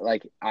 look,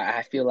 like,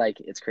 I feel like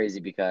it's crazy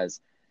because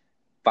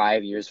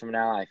 5 years from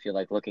now, I feel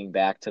like looking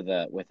back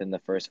to within the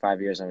first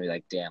 5 years, I'm gonna be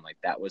like, damn, like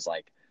that was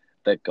like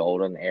the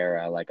golden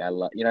era. Like I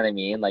love, you know what I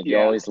mean? Like you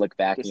yeah, always look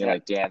back and just you're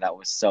like, damn, that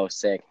was so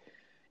sick.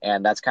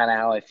 And that's kind of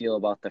how I feel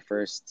about the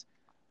first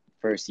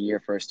year,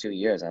 first 2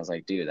 years. I was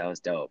like, dude, that was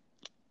dope.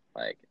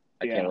 Like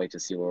I can't yeah. wait to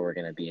see where we're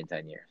gonna be in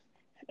 10 years.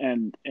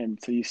 And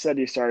so you said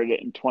you started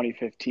it in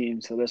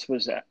 2015. So this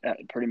was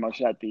pretty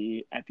much at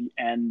the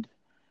end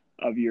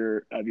of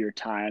your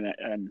time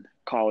in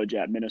college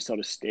at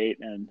Minnesota State,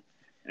 and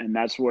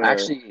that's where.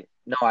 Actually,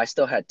 no, I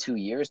still had 2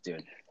 years,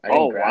 dude. I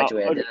didn't Oh wow,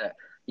 graduate. okay,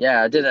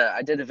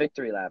 I did a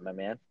victory lap, my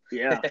man.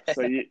 yeah.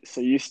 So you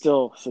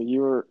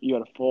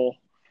had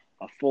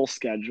a full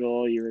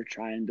schedule. You were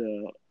trying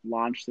to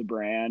launch the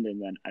brand,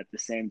 and then at the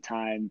same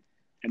time,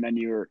 and then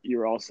you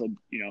were also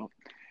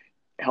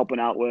helping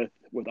out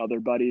with other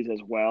buddies as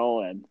well,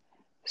 and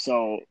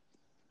so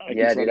like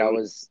you Yeah, said dude, it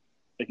was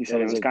like you it said,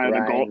 it was was a kind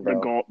of grind,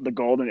 bro. the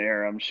golden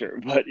era, I'm sure.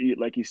 But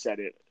like you said,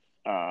 it.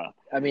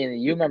 I mean,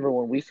 you remember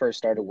when we first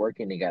started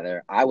working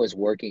together, I was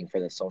working for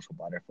the Social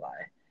Butterfly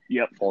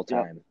Yep. full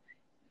Yep. time,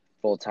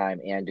 full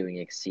time and doing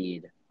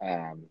Exceed.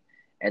 And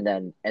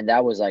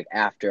that was like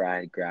after I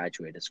had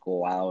graduated school.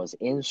 While I was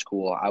in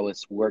school, I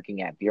was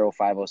working at Bureau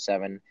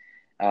 507.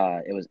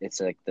 It's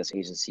like this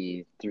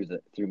agency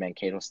through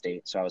Mankato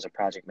State. So I was a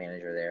project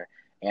manager there.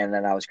 And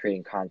then I was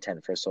creating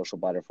content for Social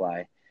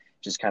Butterfly,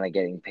 just kind of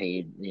getting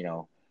paid,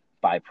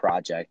 by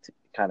project,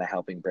 kind of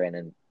helping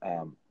Brandon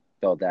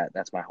build that.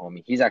 That's my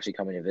homie. He's actually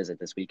coming to visit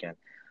this weekend.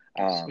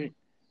 Um, Sweet.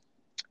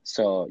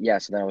 so yeah,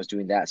 so then I was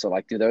doing that. So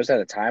like, dude, there was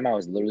at a time I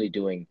was literally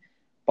doing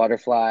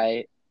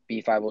Butterfly,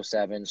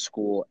 B507,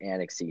 school,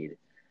 and Exceed.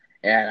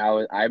 And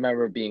I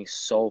remember being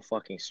so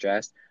fucking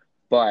stressed.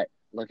 But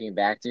looking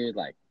back, dude,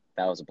 like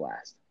that was a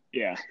blast.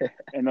 Yeah.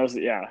 And those,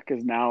 yeah,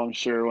 because now I'm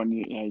sure when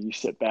you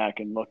sit back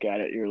and look at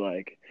it, you're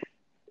like,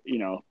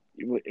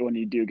 when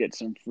you do get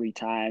some free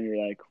time,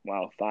 you're like,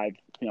 wow, 4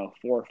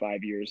 or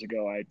 5 years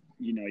ago,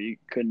 you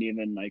couldn't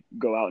even like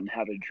go out and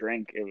have a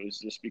drink. It was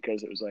just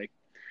because it was like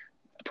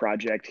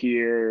project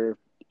here,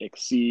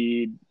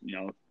 exceed,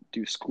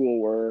 do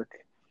schoolwork.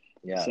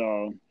 Yeah.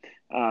 So,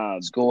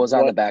 School was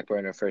on the what? back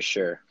burner for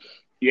sure.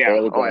 Yeah.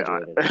 Barely Oh, yeah.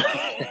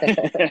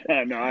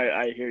 graduated. No,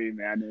 I hear you,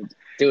 man.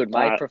 Dude,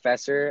 my Uh,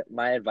 professor,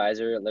 my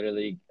advisor,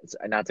 literally,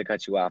 not to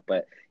cut you off,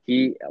 but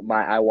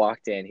I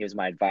walked in, he was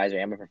my advisor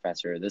and my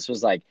professor. This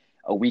was like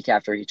a week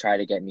after he tried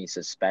to get me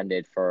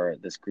suspended for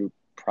this group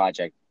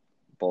project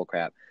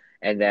bullcrap.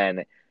 And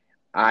then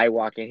I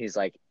walk in,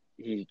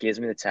 he gives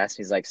me the test.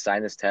 He's like,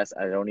 sign this test.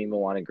 I don't even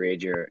want to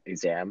grade your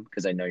exam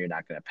because I know you're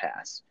not going to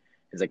pass.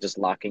 He's like, just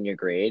lock in your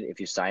grade. If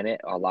you sign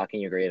it, I'll lock in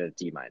your grade at a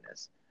D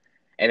minus.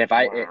 And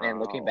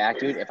looking wow. back,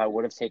 dude, if I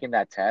would have taken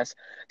that test,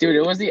 dude,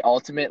 it was the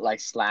ultimate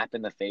like slap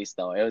in the face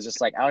though. It was just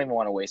like I don't even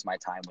want to waste my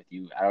time with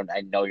you.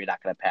 I know you're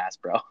not gonna pass,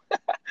 bro. So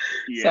I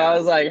Yeah.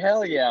 was like,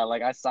 hell yeah,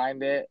 like I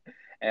signed it.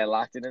 and I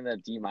locked it in a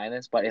D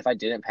minus. But if I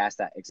didn't pass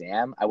that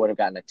exam, I would have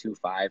gotten a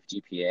 2.5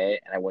 GPA,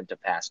 and I wouldn't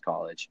have passed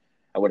college.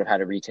 I would have had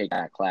to retake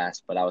that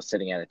class, but I was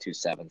sitting at a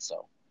 2.7,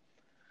 so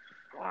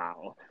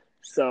Wow.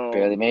 So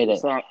barely made it.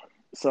 so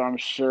so I'm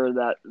sure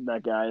that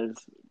that guy is,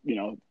 you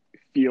know,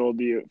 fueled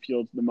the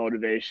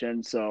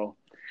motivation. So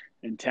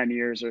in 10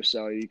 years or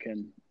so, you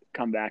can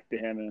come back to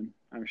him, and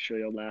I'm sure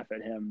you'll laugh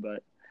at him.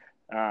 But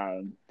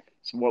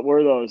so what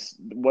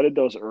did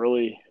those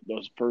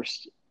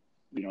first,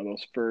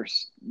 those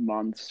first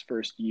months,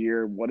 first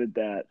year, what did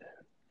that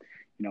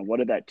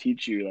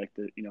teach you? Like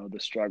the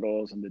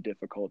struggles and the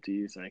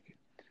difficulties, like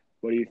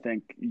what do you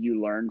think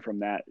you learned from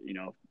that,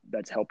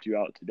 that's helped you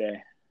out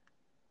today?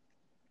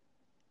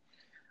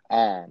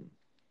 Um,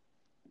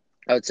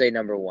 I would say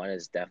number one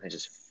is definitely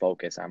just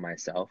focus on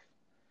myself,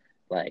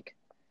 like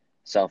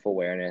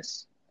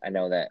self-awareness. I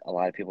know that a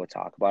lot of people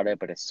talk about it,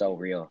 but it's so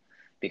real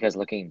because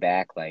looking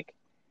back, like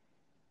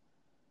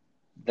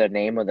the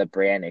name of the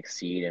brand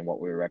Exceed and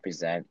what we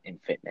represent in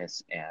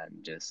fitness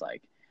and just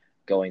like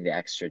going the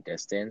extra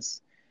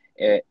distance,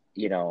 it,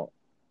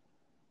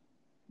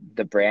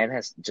 the brand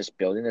has just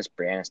building this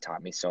brand has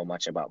taught me so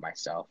much about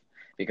myself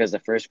because the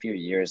first few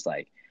years,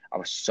 like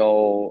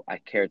I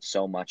cared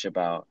so much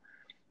about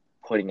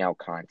putting out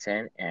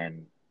content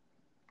and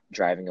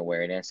driving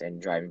awareness and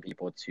driving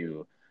people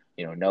to,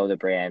 know the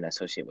brand,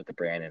 associate with the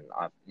brand, and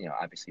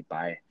obviously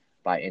buy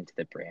into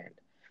the brand.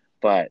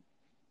 But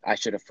I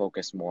should have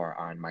focused more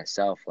on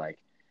myself, like,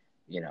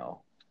 you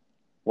know,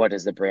 what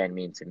does the brand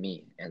mean to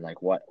me, and like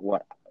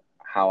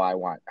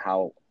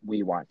how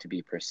we want to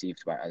be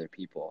perceived by other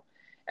people,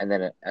 and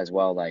then as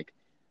well, like,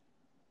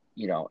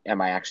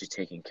 am I actually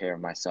taking care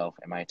of myself?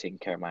 Am I taking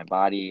care of my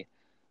body?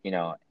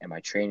 Am I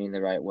training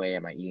the right way?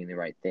 Am I eating the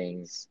right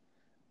things?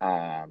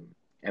 Um,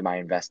 am I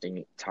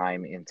investing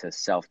time into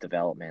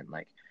self-development,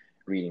 like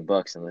reading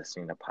books and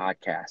listening to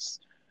podcasts?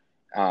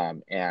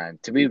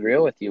 And to be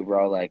real with you,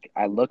 bro, like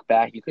I look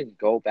back, you can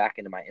go back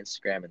into my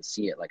Instagram and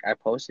see it. Like I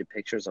posted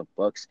pictures of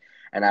books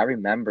and I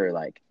remember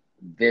like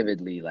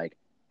vividly, like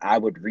I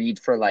would read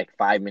for like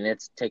 5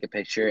 minutes, take a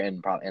picture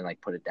and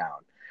like put it down.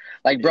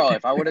 Like, bro,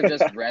 if I would have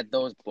just read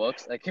those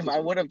books, like if I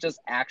would have just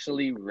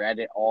actually read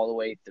it all the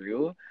way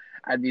through,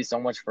 I'd be so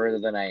much further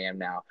than I am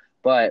now.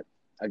 But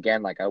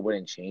again, like I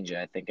wouldn't change it.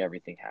 I think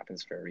everything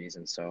happens for a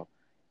reason. So,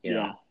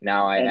 Yeah.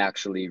 now I And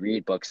actually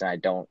read books and I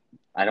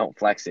don't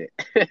flex it.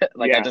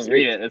 Like I yeah, just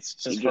read it. It's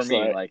you're just for just me.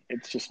 like, Like,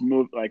 it's just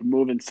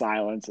move in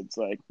silence. It's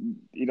like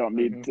you don't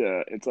need hmm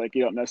to, it's like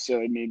you don't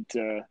necessarily need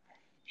to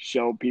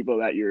show people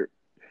that you're,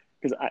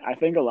 because I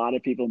think a lot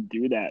of people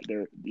do that.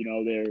 They're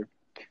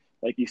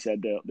like you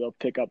said, they'll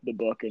pick up the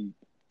book and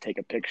take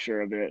a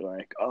picture of it,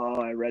 like,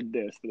 oh, I read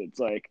this, but it's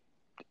like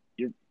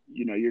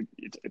you're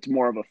it's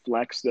more of a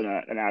flex than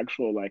an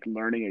actual like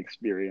learning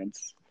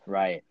experience.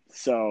 right.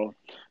 So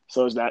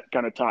so is that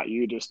kind of taught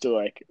you just to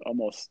like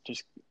almost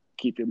just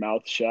keep your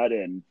mouth shut,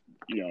 and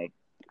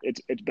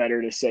it's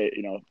better to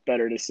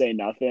say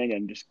nothing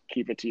and just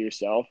keep it to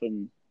yourself,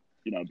 and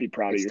be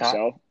proud of It's taught.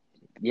 yourself.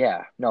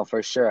 Yeah, no,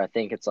 for sure. I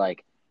think it's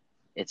like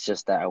it's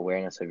just that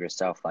awareness of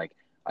yourself. Like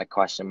I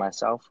question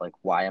myself, like,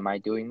 why am I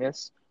doing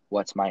this?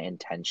 What's my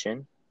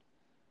intention?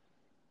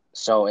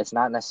 So it's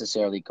not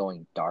necessarily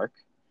going dark,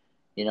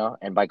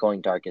 and by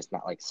going dark, it's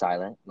not like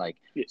silent. Like,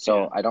 Yeah.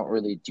 so I don't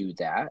really do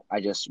that.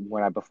 I just,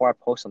 before I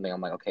post something,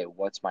 I'm like, okay,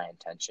 what's my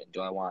intention? Do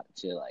I want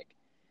to, like,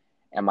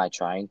 am I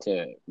trying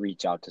to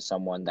reach out to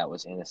someone that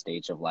was in a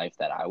stage of life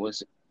that I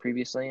was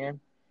previously in?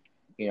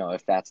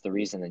 If that's the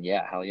reason, then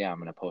yeah, hell yeah, I'm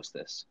going to post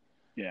this.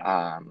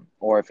 Yeah.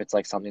 Or if it's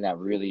like something that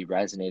really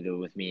resonated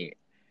with me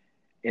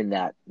in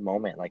that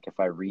moment, like if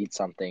I read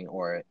something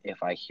or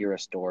if I hear a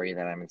story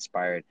that I'm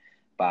inspired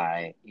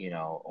by,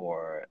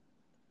 or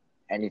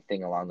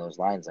anything along those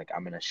lines, like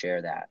I'm going to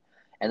share that.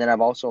 And then I've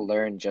also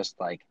learned just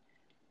like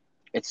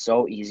it's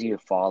so easy to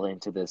fall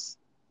into this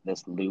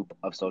loop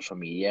of social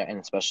media, and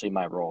especially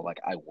my role, like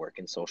I work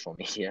in social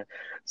media,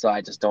 so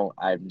I just don't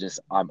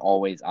I'm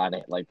always on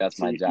it, like that's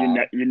So my job.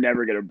 you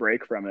never get a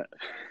break from it.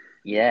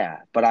 Yeah,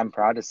 but I'm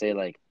proud to say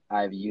like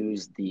I've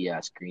used the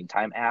screen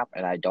time app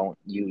and I don't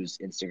use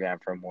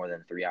Instagram for more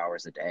than 3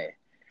 hours a day.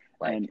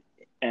 Like and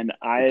and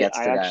it gets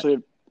I to that. actually,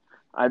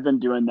 I've been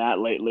doing that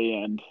lately,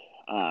 and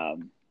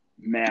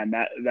man,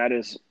 that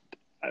is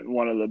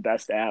one of the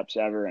best apps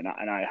ever, and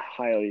I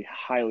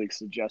highly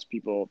suggest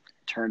people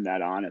turn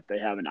that on if they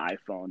have an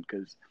iPhone,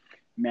 because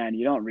man,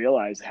 you don't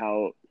realize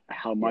Yep.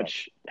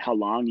 how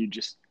long you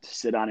just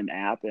sit on an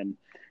app, and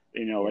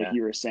like Yeah.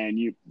 you were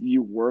saying,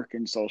 you work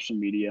in social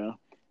media,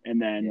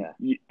 Yeah.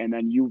 and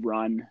then you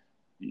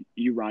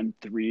run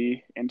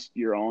three and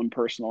your own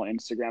personal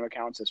Instagram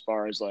accounts, as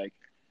far as like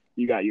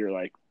you got your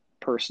like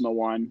personal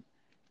one,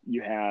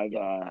 you have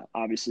Yep.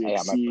 obviously I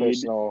got my Exceed.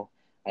 personal,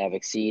 I have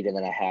Exceed, and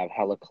then I have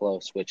Hella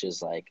Close, which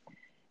is like,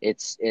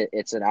 it's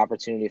an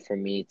opportunity for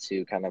me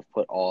to kind of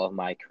put all of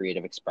my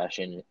creative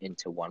expression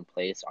into one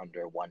place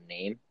under one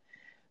name.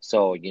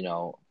 So,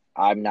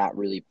 I'm not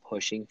really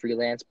pushing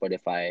freelance, but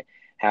if I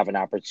have an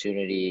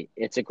opportunity,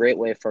 it's a great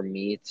way for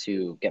me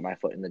to get my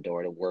foot in the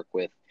door to work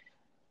with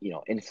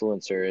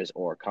influencers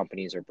or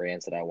companies or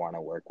brands that I want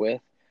to work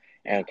with,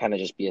 Yeah. and kind of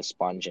just be a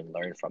sponge and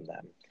learn from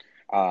them.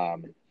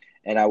 Um,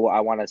 and I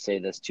want to say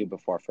this too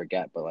before I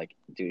forget, but like,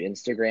 dude,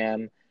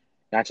 Instagram,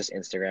 not just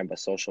Instagram, but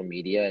social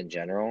media in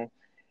general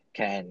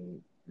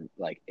can,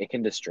 like, it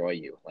can destroy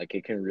you. Like,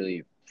 it can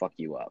really fuck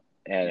you up.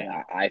 And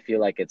Yeah. I feel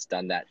like it's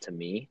done that to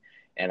me.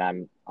 And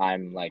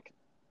I'm like,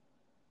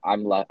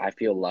 I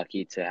feel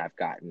lucky to have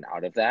gotten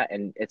out of that.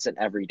 And it's an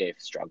everyday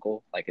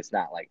struggle. Like, it's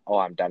not like, oh,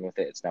 I'm done with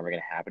it, it's never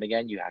going to happen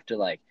again. You have to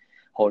like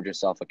hold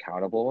yourself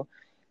accountable,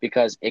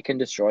 because it can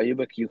destroy you,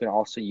 but you can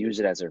also use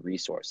it as a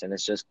resource. And it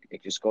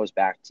just goes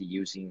back to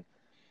using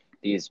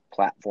these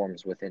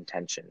platforms with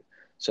intention.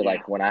 So Yeah.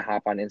 like when I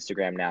hop on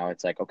Instagram now,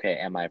 it's like, okay,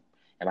 am I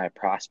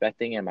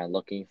prospecting? Am I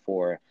looking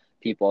for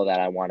people that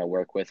I want to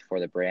work with for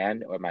the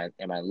brand? Or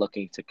am I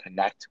looking to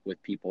connect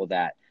with people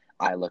that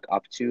I look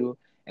up to?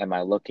 Am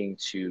I looking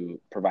to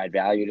provide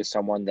value to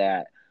someone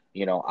that,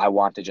 I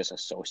want to just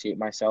associate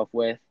myself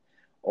with?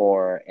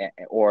 Or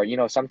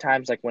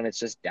sometimes, like, when it's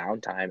just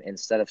downtime,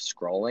 instead of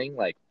scrolling,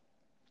 like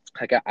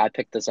I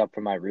picked this up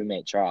from my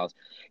roommate Charles.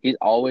 He's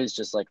always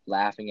just like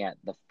laughing at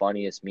the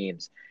funniest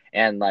memes,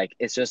 and like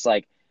it's just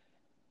like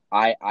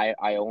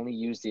I only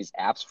use these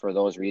apps for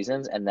those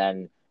reasons. And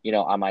then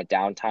on my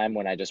downtime,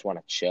 when I just want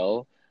to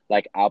chill,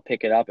 like I'll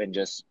pick it up and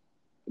just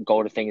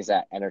go to things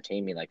that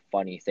entertain me, like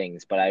funny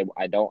things. But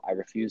I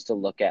refuse to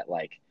look at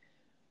like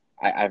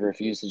I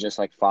refuse to just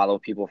like follow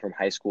people from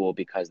high school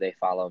because they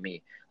follow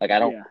me. Like, I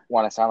don't Yeah.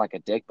 want to sound like a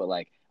dick, but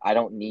like I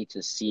don't need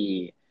to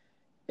see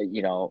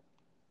you know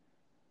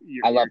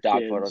Your I your love dog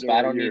kids photos, but I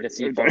or don't need your to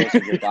see or photos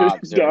of your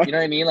dogs, or dog. you know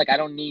what I mean? Like, I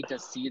don't need to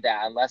see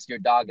that unless your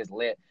dog is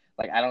lit.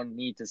 Like, I don't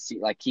need to see,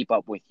 like, keep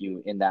up with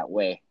you in that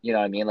way. You know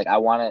what I mean? Like, I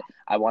want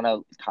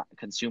to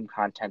consume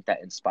content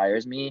that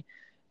inspires me,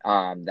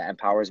 that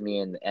empowers me,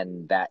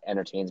 and that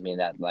entertains me, and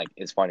that like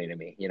is funny to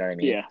me. You know what I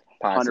mean? Yeah.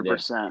 Positive,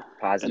 100%. And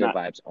positive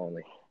vibes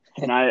only.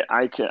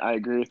 I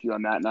agree with you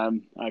on that,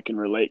 and I can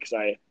relate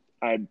because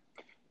I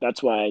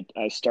that's why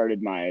I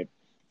started my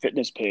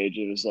fitness page.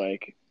 It was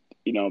like,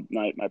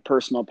 my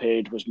personal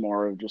page was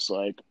more of just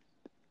like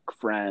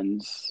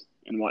friends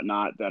and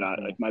whatnot that I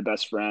Hmm. like, my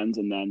best friends,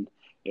 and then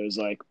it was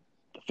like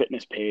the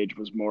fitness page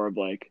was more of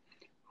like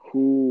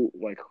who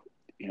like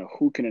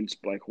who can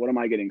like what am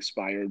I getting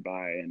inspired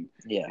by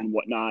Yeah. and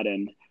whatnot,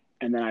 and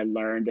then I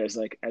learned as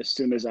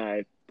soon as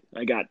I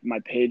got my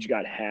page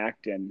got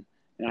hacked, and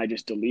I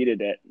just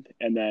deleted it,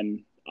 and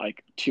then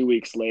like 2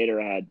 weeks later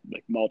I had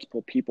like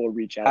multiple people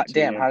reach out to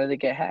Damn, me. how did it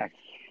get hacked?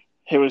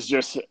 It was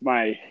just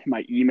my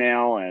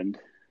email, and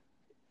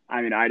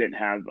I mean I didn't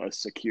have a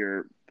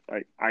secure,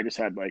 I just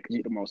had like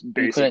You the most you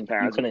basic couldn't you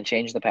pass. couldn't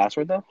change the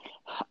password though?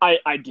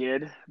 I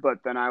did,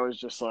 but then I was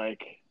just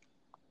like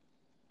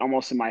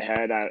almost in my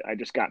head I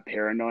just got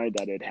paranoid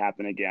that it'd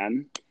happen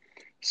again.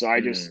 So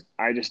Mm.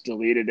 I just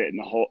deleted it in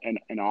the whole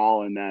and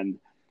all, and then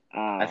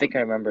I think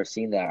I um remember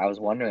seeing that. I was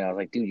wondering. I was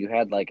like, dude, you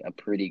had like a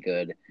pretty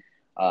good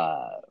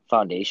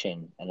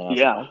foundation, and then I was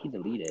like, yeah, why'd you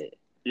delete it?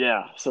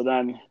 yeah. So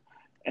then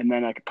and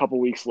then like a couple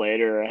weeks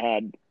later I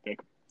had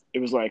like it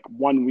was like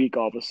 1 week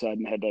all of a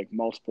sudden I had like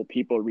multiple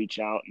people reach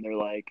out, and they're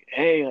like,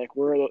 hey, like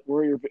where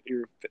are your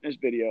fitness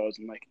videos,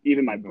 and like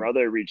even my Hmm.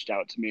 brother reached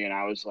out to me, and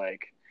I was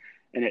like,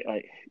 and it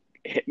like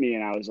hit me,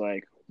 and I was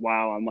like,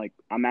 wow,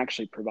 I'm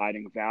actually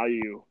providing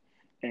value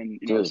and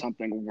Dude,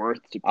 something worth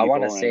to I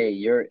want to people. And say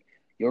you're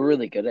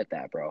really good at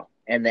that, bro.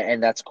 And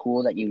that's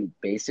cool that you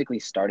basically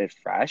started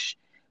fresh,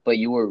 but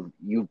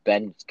you've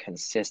been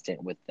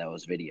consistent with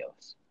those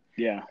videos.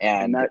 yeah,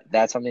 and And that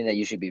that's something that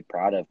you should be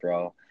proud of,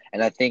 bro.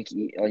 And I think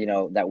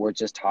that we're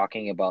just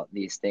talking about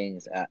these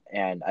things,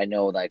 and I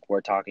know like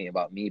we're talking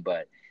about me,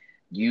 but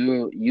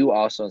you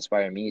also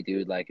inspire me,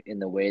 dude, like in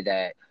the way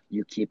that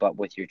you keep up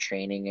with your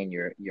training and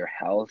your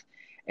health,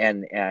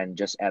 and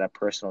just at a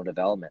personal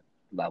development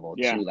level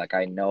yeah, too. Like,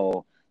 I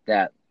know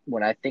that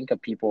when I think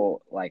of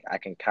people, like I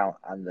can count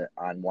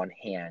on one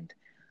hand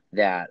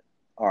that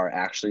are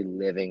actually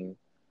living,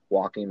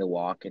 walking the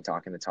walk and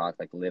talking the talk,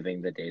 like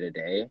living the day to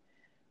day.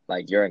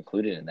 Like, you're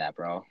included in that,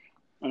 bro.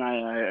 and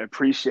I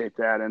appreciate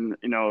that, and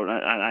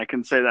I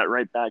can say that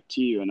right back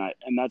to you,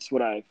 and that's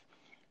what I've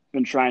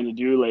been trying to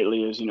do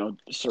lately is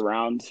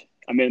surround.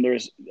 I mean,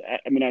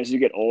 as you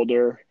get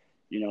older,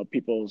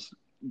 people's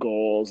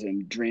goals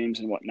and dreams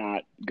and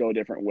whatnot go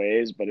different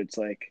ways, but it's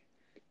like,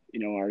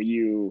 are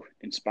you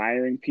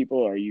inspiring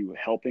people? Are you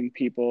helping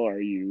people? Are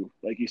you,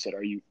 like you said,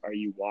 are you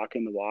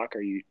walking the walk?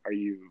 Are you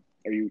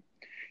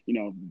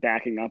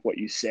backing up what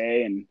you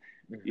say? And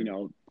you Hmm.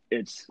 know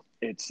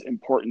it's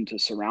important to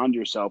surround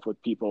yourself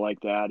with people like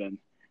that,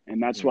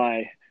 and that's Hmm.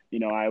 why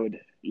I would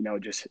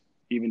just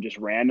even just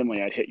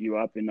randomly I'd hit you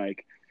up, and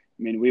like,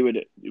 I mean, we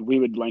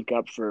would link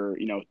up for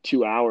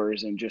 2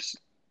 hours and just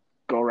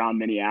go around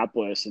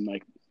Minneapolis, and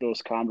like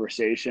those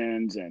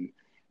conversations, and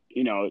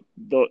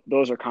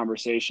those are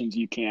conversations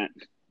you can't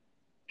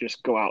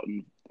just go out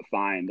and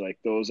find. Like,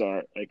 those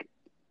are like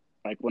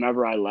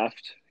whenever I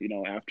left,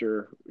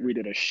 after we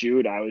did a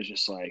shoot, I was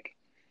just like,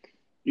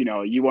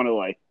 you want to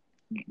like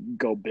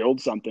go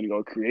build something,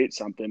 go create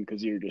something,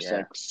 because you're just Yeah.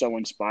 like so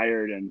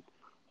inspired. And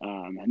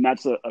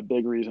that's a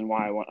big reason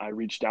why I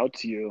reached out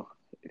to you,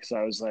 because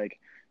I was like,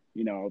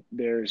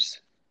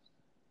 there's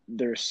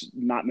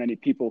not many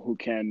people who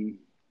can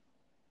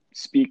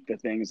speak the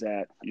things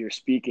that you're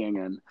speaking.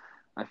 And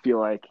I feel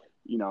like,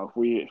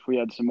 if we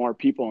had some more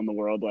people in the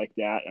world like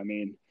that, I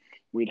mean,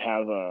 we'd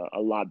have a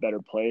lot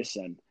better place.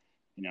 And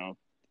you know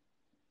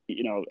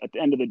at the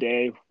end of the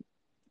day,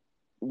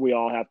 we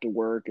all have to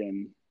work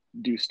and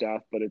do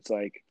stuff, but it's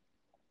like,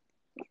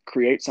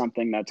 create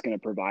something that's going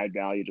to provide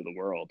value to the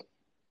world.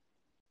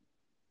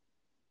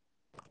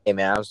 Hey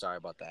man, I'm sorry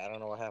about that. I don't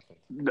know what happened.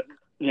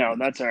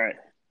 That's all right.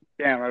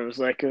 Damn, I was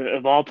like,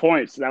 of all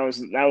points, that was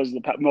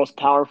the most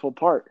powerful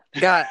part.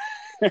 God,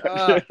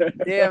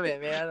 damn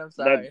it, man. I'm that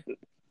sorry.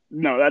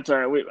 No, that's all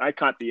right. I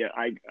caught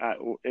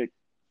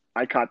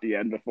I caught the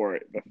end before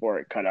it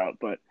cut out.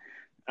 But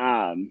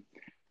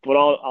what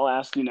I'll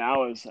ask you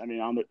now is, I mean,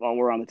 while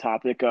we're on the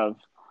topic of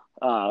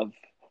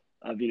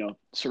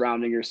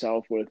surrounding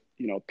yourself with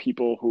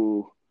people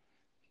who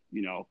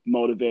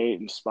motivate,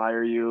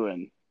 inspire you,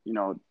 and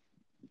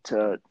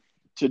to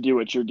do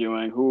what you're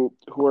doing.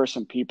 Who are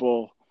some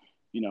people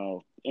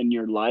in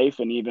your life,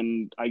 and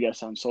even, I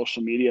guess, on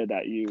social media,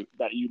 that you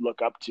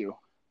look up to?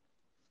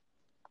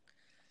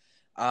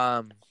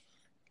 Um,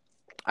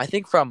 I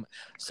think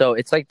so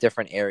it's like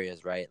different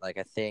areas, right? Like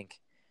I think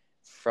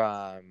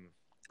from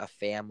a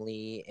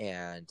family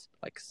and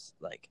like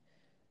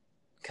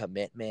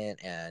commitment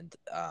and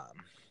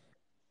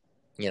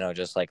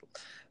just like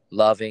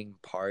loving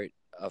part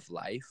of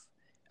life.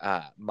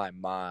 My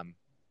mom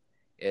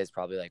is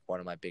probably like one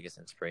of my biggest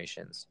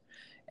inspirations.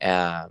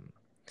 Um,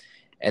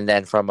 and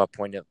then from a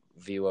point of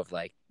view of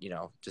like,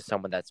 just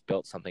someone that's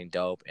built something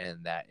dope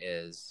and that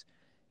is,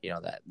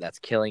 that's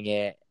killing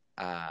it.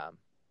 Kevion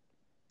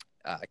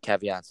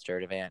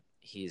Sturdivant,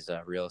 he's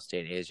a real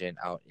estate agent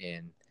out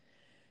in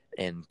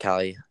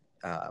Cali.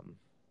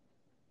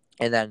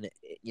 And then,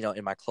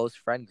 in my close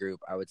friend group,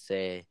 I would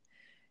say,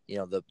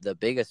 the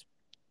biggest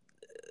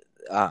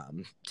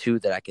two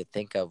that I could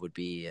think of would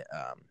be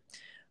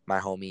my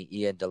homie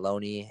Ian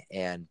Deloney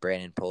and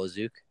Brandon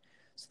Polizuk.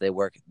 So they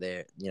work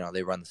there,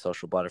 they run the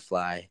Social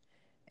Butterfly,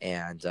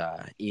 and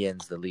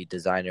Ian's the lead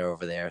designer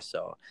over there.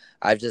 So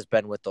I've just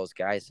been with those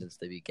guys since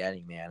the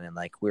beginning, man. And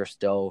like, we're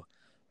still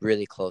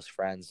really close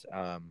friends.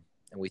 And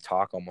we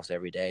talk almost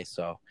every day.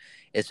 So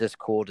it's just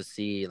cool to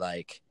see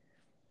like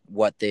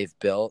what they've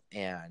built.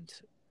 And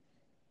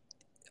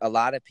a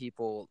lot of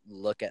people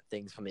look at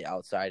things from the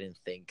outside and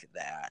think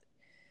that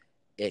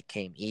it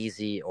came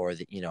easy or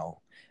that,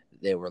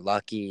 they were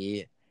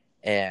lucky.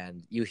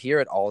 And you hear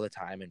it all the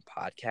time in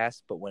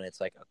podcasts, but when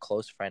it's like a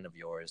close friend of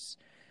yours,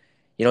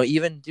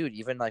 even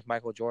like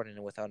Michael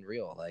Jordan with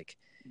Unreal, like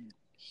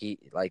he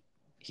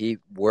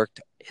worked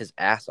his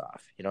ass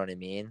off. You know what I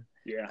mean?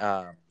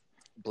 Yeah.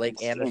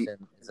 Blake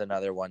Anderson is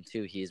another one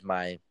too. He's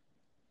my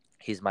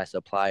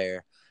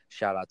supplier.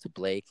 Shout out to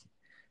Blake.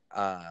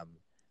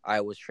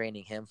 I was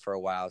training him for a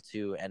while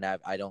too, and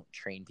I don't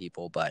train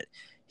people, but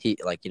he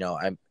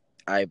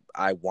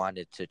I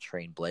wanted to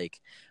train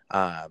Blake.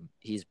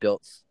 He's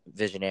built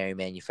Visionary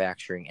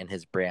Manufacturing and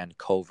his brand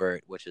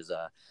Covert, which is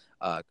a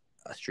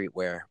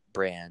streetwear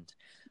brand.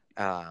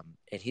 And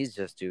he's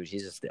just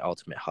the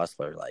ultimate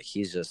hustler. Like,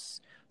 he's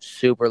just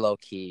super low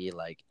key.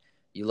 Like,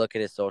 you look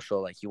at his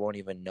social, like, you won't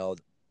even know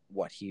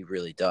what he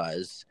really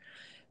does.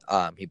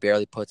 He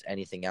barely puts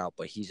anything out,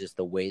 but he's just,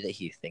 the way that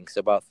he thinks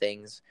about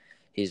things,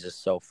 he's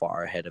just so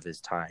far ahead of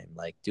his time.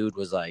 Like, dude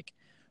was like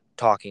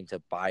talking to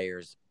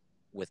buyers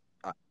with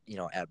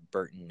at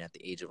Burton at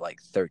the age of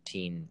like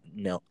 13,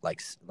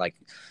 like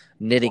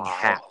knitting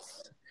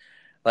hats.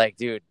 Like,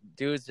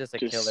 dude's just a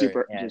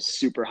killer. Just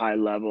super high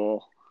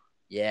level.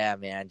 Yeah,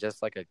 man,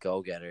 just like a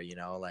go-getter,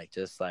 like,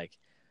 just like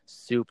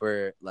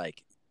super,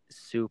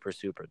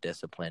 super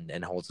disciplined,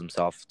 and holds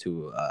himself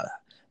to a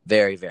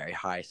very, very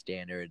high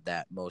standard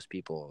that most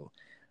people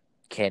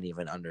can't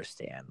even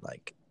understand.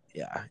 Like,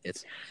 yeah,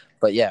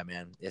 but yeah,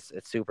 man, it's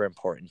super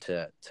important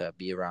to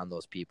be around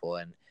those people.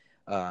 And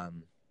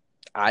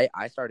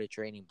I started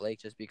training Blake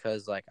just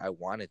because, like, I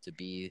wanted to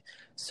be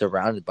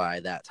surrounded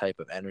by that type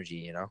of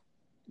energy.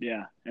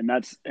 Yeah, and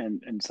that's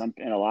and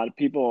a lot of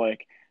people,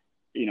 like,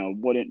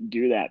 wouldn't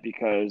do that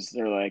because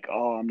they're like,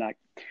 oh, I'm not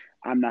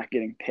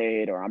getting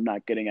paid, or I'm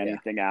not getting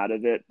anything out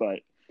of it. But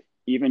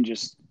even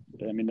just,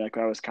 I mean, like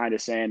I was kind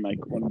of saying,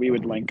 like, when we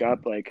would link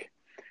up, like,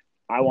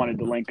 I wanted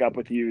to link up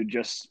with you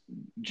just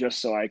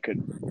so I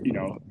could,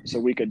 so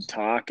we could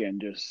talk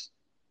and just,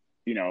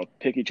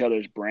 pick each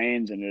other's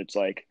brains. And it's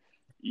like,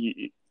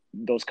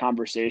 those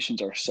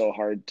conversations are so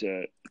hard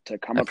to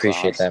come I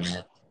appreciate across, that,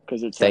 man.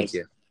 because it's Thank like,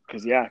 you.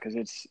 because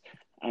it's,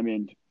 I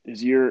mean,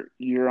 is you're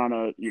on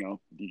a,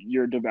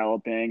 you're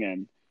developing,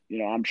 and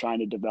I'm trying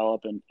to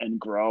develop and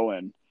grow.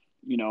 And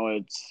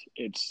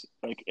it's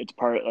like, it's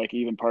part, like,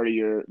 even part of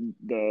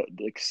the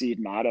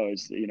Exceed motto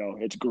is,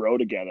 it's grow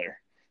together.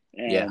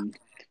 Yeah. And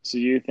so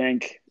you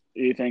think,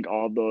 do you think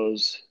all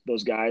those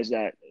guys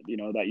that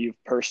that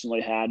you've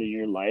personally had in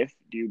your life,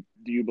 do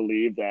you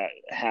believe that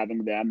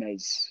having them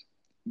has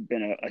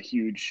been a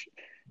huge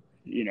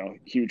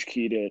huge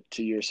key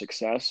to your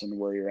success and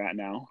where you're at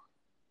now?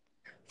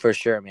 For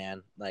sure,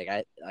 man. Like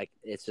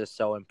it's just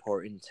so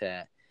important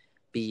to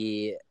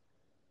be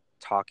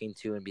talking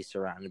to and be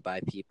surrounded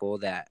by people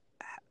that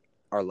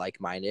are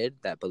like-minded,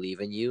 that believe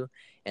in you,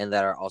 and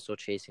that are also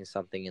chasing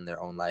something in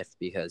their own life,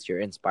 because you're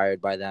inspired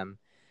by them.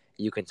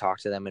 You can talk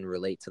to them and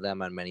relate to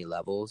them on many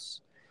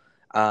levels.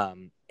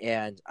 And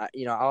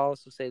I'll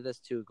also say this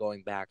too,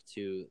 going back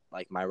to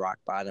like my rock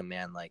bottom,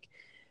 man. Like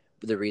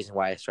the reason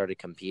why I started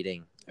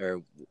competing,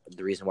 or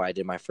the reason why I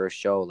did my first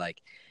show,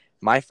 like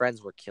my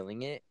friends were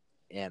killing it,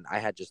 and I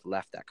had just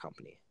left that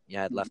company. Yeah,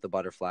 I had left the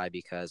Butterfly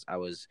because I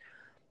was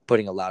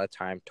putting a lot of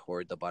time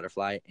toward the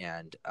Butterfly,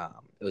 and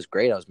it was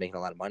great. I was making a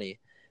lot of money,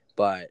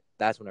 but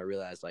that's when I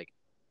realized, like,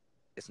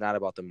 it's not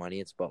about the money.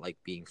 It's about like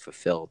being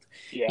fulfilled,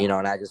 Yeah.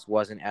 and I just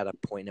wasn't at a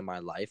point in my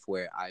life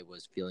where I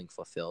was feeling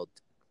fulfilled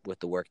with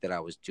the work that I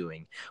was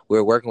doing. We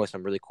were working with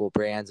some really cool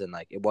brands, and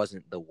like, it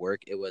wasn't the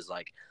work. It was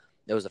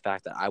the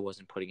fact that I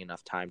wasn't putting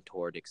enough time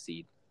toward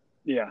Exceed.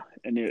 Yeah,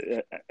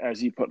 and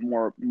as you put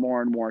more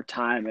and more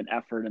time and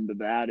effort into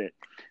that,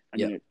 I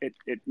Yep. mean,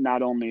 it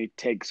not only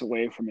takes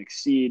away from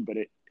Exceed, but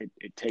it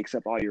takes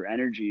up all your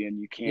energy,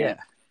 and Yeah.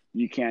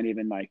 you can't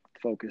even like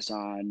focus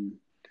on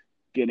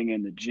getting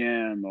in the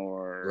gym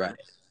or Right.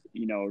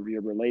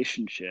 your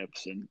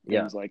relationships and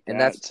Yeah. things like And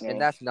that. So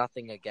that's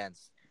nothing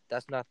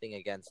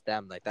against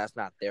them. Like, that's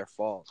not their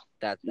fault.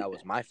 That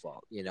was my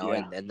fault,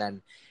 yeah, and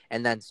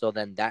then so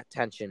then that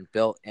tension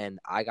built, and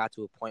I got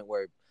to a point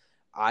where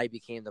I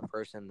became the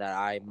person that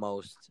I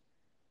most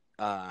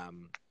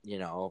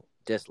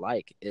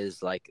dislike,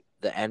 is like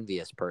the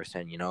envious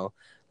person,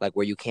 like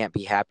where you can't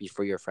be happy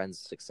for your friend's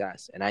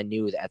success. And I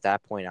knew that at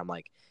that point, I'm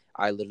like,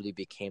 I literally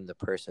became the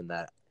person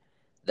that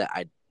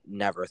I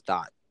never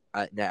thought,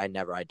 I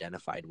never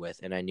identified with,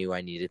 and I knew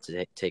I needed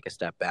to take a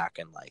step back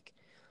and like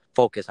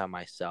focus on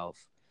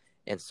myself.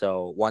 And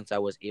so once I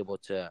was able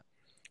to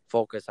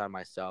focus on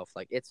myself,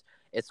 like it's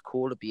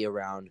cool to be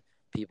around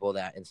people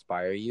that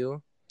inspire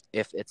you,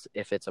 if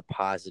it's a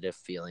positive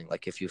feeling,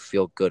 like if you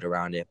feel good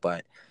around it.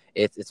 But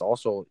it's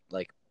also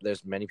like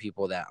there's many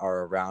people that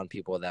are around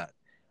people that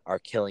are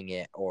killing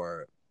it,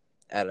 or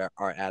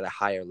are at a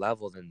higher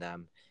level than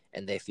them,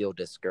 and they feel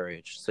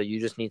discouraged. So you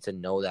just need to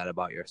know that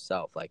about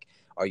yourself. Like,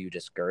 are you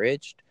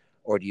discouraged,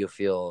 or do you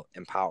feel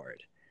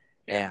empowered?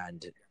 yeah,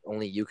 And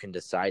only you can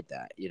decide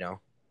that.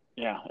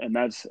 yeah, and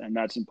that's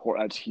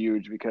important. That's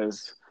huge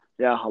because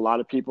yeah, a lot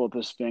of people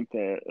just think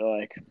that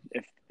like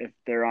if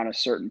they're on a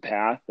certain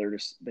path,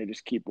 they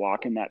just keep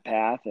walking that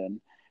path, and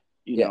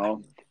you Yeah.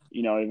 know,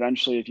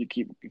 eventually if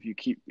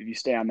you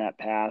stay on that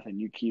path and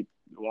you keep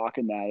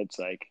walking that, it's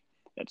like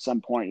at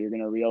some point you're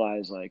gonna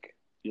realize like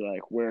you're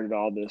like, where did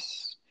all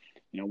this,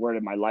 where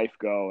did my life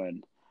go?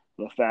 And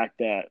the fact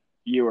that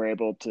you were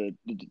able to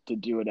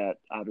do it at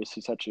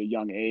obviously such a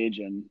young age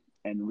and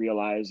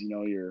realize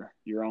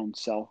your own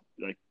self,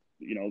 like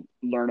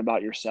learn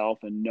about yourself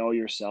and know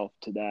yourself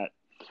to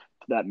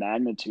that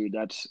magnitude.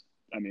 That's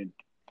I mean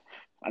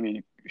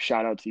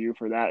shout out to you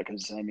for that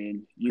because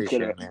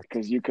Appreciate it, man.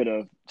 you could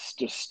have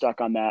just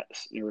stuck on that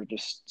or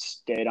just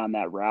stayed on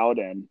that route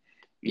and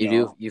you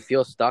know You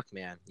feel stuck,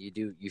 man.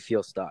 You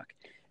feel stuck.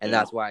 And yeah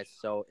that's why it's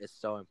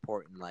so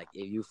important. Like,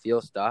 if you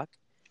feel stuck,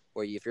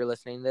 or if you're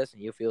listening to this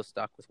and you feel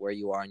stuck with where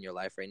you are in your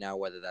life right now,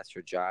 whether that's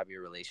your job,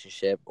 your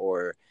relationship,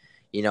 or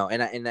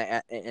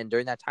and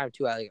during that time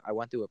too, I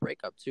went through a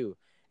breakup too,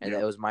 and yeah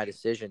it was my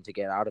decision to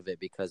get out of it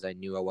because I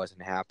knew I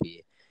wasn't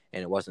happy,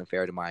 and it wasn't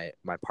fair to my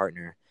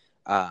partner.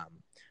 Um,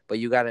 but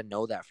you got to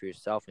know that for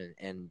yourself,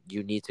 and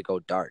you need to go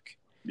dark.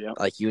 yeah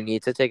Like, you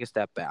need to take a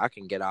step back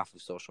and get off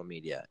of social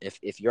media.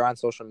 If you're on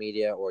social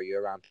media, or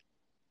you're around,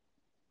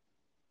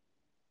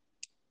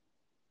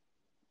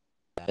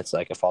 it's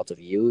like a fault of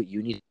you.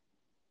 You need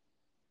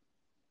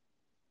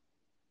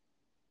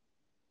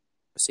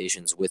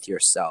conversations with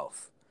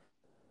yourself,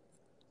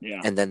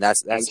 yeah and then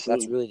that's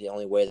absolutely. really the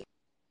only way.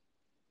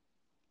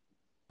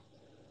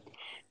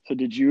 So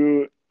did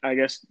you, I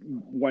guess,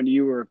 when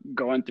you were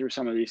going through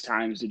some of these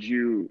times, did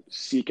you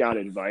seek out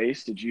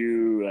advice? Did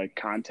you like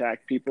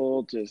contact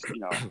people just,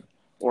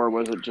 or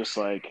was it just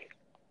like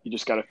you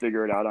just got to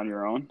figure it out on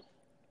your own?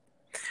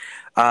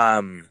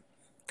 Um,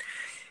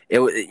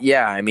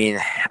 yeah. I mean,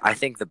 I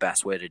think the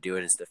best way to do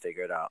it is to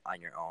figure it out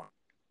on your own.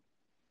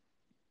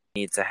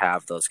 You need to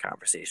have those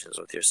conversations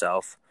with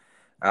yourself.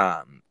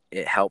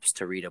 It helps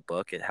to read a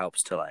book. It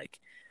helps to like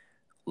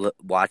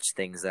watch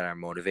things that are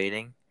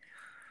motivating,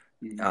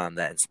 Mhm.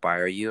 that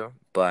inspire you.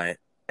 But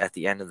at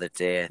the end of the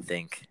day, I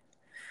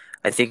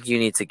think you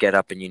need to get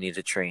up and you need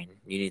to train.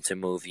 You need to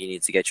move. You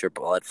need to get your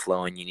blood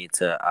flowing. You need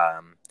to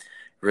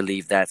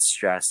relieve that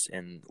stress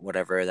and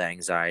whatever, that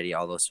anxiety,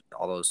 all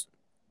those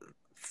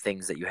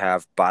things that you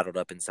have bottled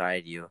up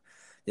inside you.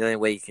 The only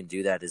way you can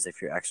do that is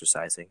if you're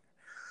exercising.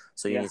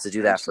 So you Yeah, need to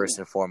do that first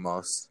absolutely. and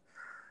foremost.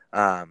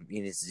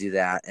 You need to do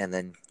that, and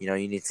then you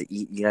need to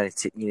eat. You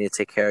need to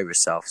take care of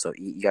yourself. So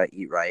you gotta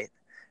eat right.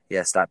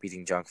 Yeah, stop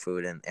eating junk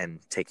food and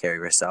take care of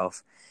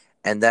yourself.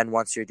 And then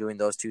once you're doing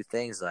those two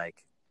things,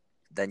 like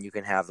then you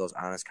can have those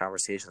honest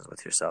conversations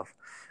with yourself,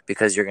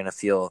 because you're gonna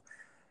feel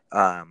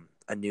a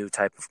new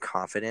type of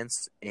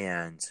confidence,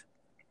 and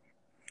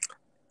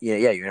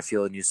you're gonna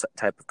feel a new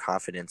type of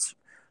confidence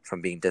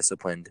from being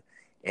disciplined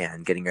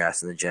and getting your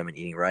ass in the gym and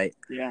eating right.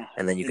 Yeah.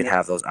 And then you can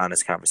have those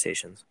honest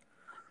conversations.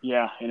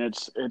 Yeah, and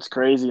it's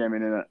crazy. I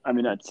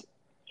mean that's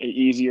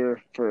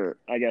easier for,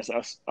 I guess,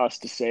 us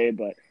to say,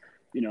 but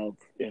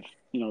if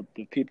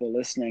the people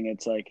listening,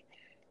 it's like,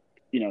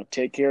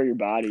 take care of your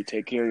body,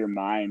 take care of your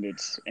mind.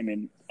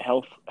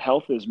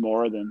 Health is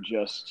more than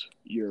just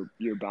your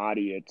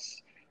body.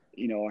 It's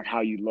and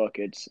how you look.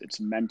 It's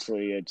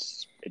mentally,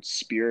 it's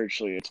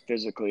spiritually, it's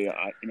physically.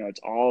 It's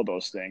all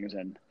those things.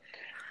 And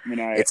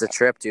It's a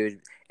trip,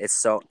 dude.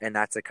 And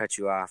not to cut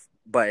you off,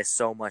 but it's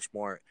so much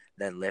more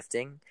than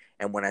lifting.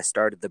 And when I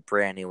started the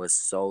brand, it was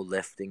so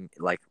lifting,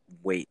 like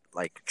weight,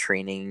 like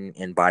training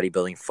and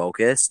bodybuilding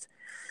focused.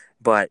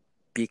 But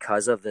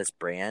because of this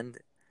brand,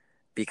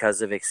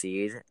 because of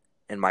Exceed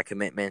and my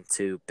commitment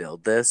to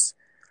build this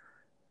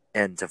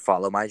and to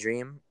follow my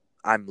dream,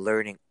 I'm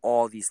learning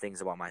all these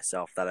things about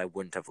myself that I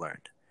wouldn't have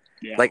learned.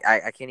 Yeah. Like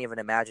I can't even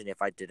imagine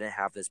if I didn't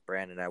have this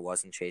brand and I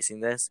wasn't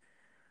chasing this.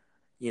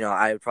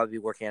 I would probably be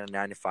working at a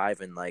 9 to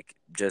 5 and like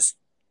just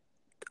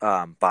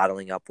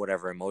bottling up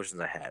whatever emotions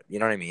I had. You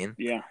know what I mean?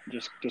 Yeah.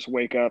 Just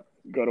wake up,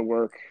 go to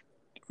work,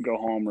 go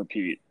home,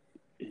 repeat.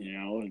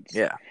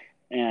 Yeah.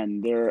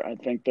 And I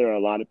think there are a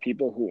lot of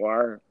people who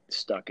are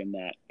stuck in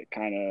that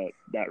kind of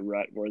that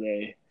rut where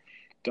they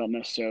don't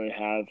necessarily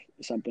have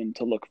something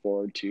to look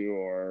forward to,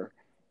 or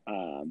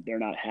they're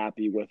not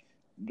happy with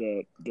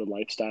the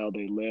lifestyle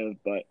they live,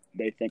 but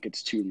they think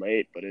it's too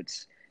late. But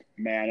it's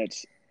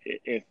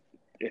if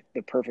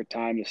the perfect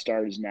time to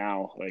start is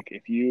now. Like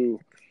if you're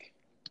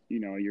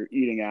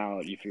eating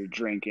out, if you're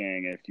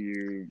drinking, if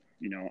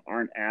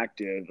aren't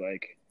active,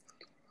 like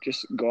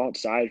just go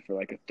outside for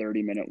like a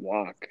 30-minute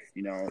walk.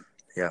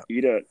 Yeah.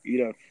 Eat a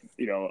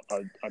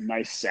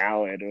nice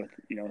salad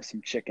with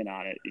some chicken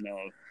on it.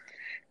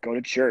 Go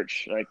to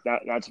church. Like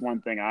that's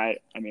one thing. I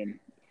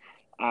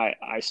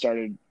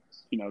started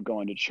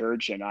going to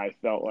church, and I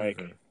felt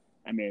like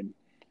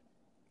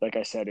like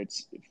I said,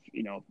 it's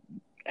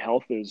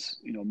health is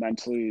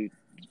mentally,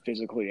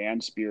 physically,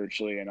 and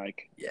spiritually. And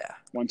like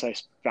once I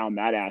found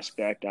that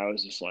aspect, I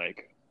was just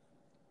like,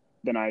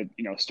 then I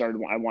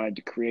I wanted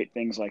to create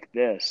things like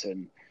this,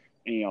 and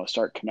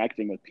start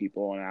connecting with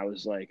people. And I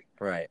was like,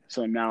 right.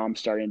 So now I'm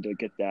starting to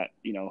get that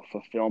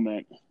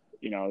fulfillment,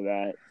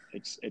 that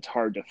it's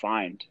hard to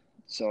find.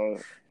 So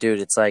dude,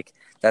 it's like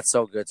that's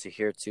so good to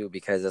hear too,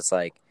 because it's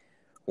like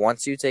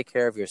once you take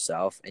care of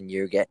yourself and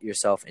you get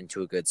yourself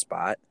into a good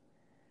spot,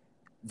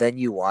 then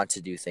you want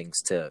to do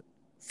things to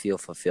feel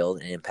fulfilled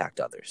and impact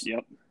others.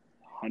 Yep.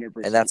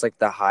 100%. And that's like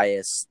the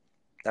highest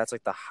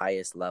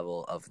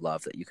level of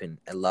love that you can,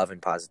 love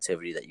and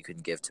positivity that you can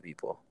give to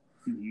people,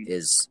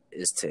 is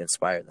to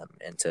inspire them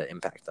and to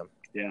impact them.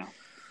 Yeah.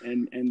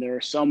 And there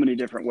are so many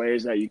different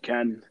ways that you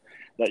can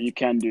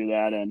do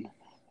that. And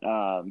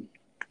I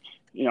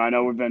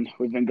know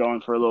we've been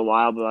going for a little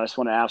while, but I just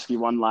want to ask you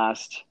one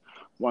last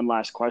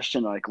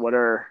question. Like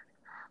or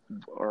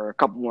a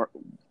couple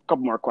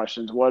more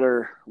questions. What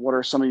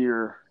are some of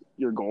your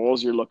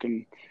goals you're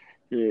looking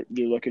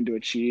to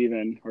achieve,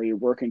 and or you're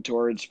working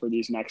towards for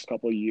these next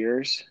couple of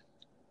years?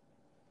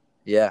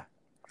 Yeah.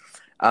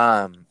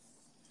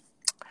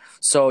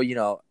 So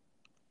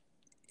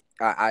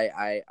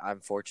I'm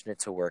fortunate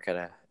to work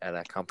at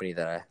a company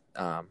that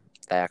I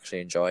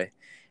actually enjoy,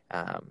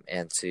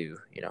 and to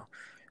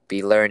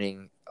be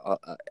learning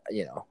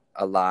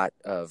a lot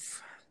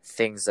of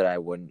things that I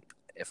wouldn't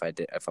if I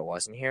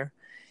wasn't here.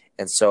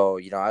 And so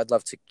I'd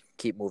love to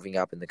keep moving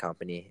up in the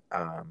company,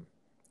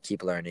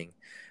 keep learning,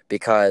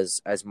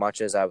 because as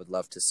much as I would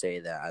love to say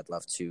that I'd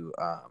love to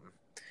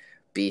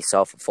be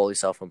fully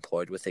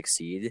self-employed with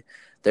Exceed,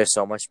 there's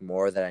so much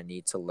more that I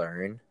need to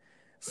learn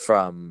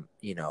from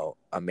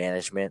a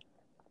management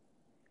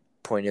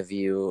point of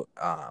view,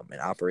 an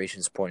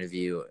operations point of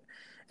view,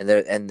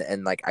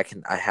 and like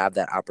I have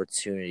that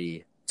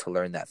opportunity to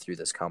learn that through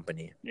this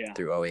company,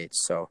 through OH.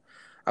 So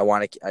I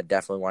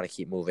definitely want to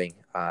keep moving,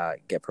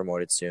 get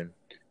promoted soon,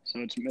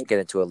 so get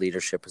into a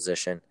leadership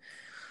position,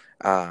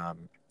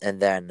 and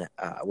then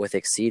with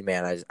Exceed,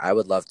 man, I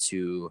would love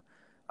to.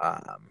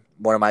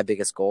 One of my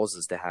biggest goals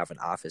is to have an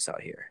office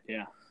out here.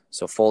 Yeah.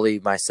 So fully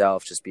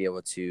myself, just be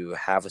able to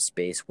have a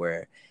space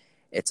where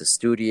it's a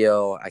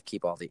studio, I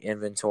keep all the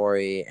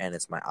inventory, and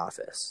it's my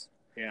office.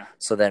 Yeah.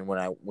 So then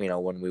when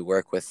we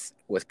work with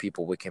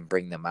people, we can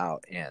bring them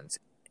out and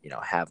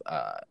have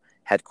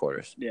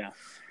headquarters. Yeah.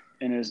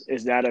 And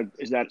is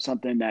that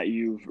something that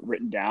you've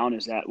written down?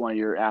 Is that one of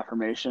your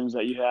affirmations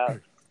that you have?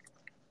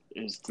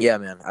 Yeah,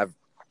 man.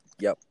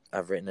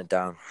 I've written it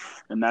down.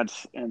 And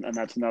that's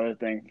another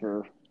thing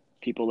for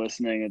people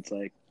listening. It's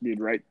like,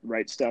 dude,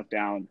 write stuff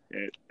down.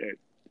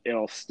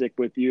 It'll stick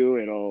with you.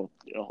 It'll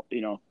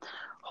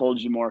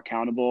holds you more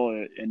accountable,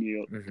 and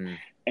Mm-hmm.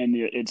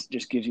 it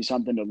just gives you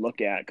something to look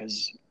at.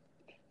 Because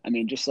I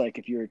mean, just like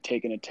if you're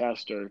taking a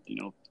test or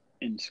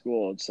in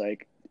school, it's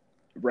like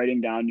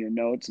writing down your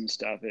notes and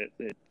stuff.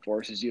 It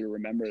forces you to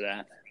remember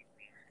that.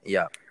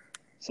 Yeah.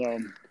 So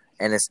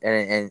And it's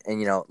and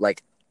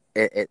like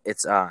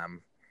it's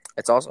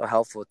also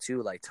helpful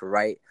too, like to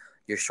write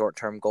your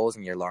short-term goals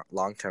and your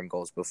long-term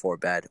goals before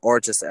bed, or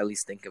just at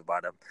least think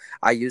about them.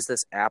 I use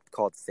this app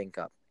called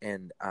ThinkUp,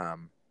 and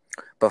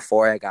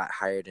before I got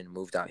hired and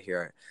moved out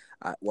here,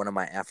 one of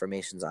my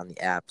affirmations on the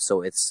app,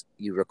 so it's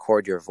you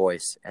record your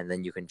voice and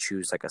then you can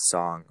choose like a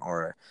song,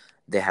 or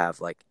they have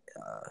like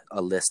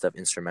a list of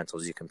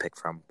instrumentals you can pick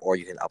from, or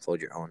you can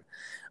upload your own,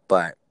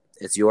 but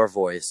it's your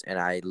voice. And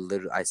I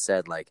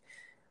said, like,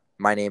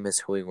 my name is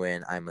Huy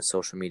Nyugen. I'm a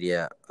social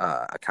media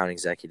account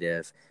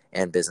executive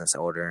and business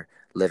owner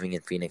living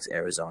in Phoenix,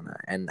 Arizona.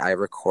 And I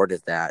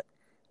recorded that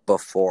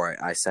before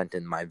I sent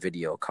in my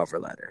video cover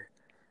letter.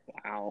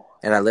 wow.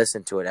 And I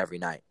listened to it every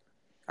night.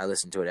 I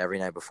listened to it every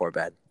night before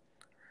bed.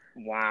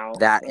 Wow.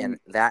 That and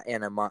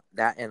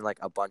like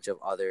a bunch of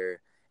other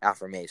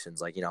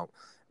affirmations, like,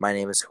 my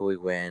name is Huy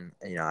Nyugen.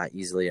 I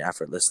easily and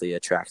effortlessly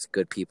attract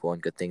good people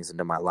and good things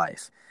into my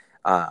life.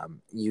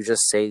 You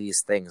just say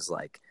these things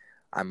like,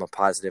 I'm a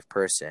positive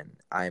person.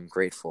 I'm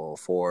grateful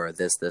for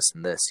this, this,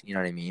 and this. You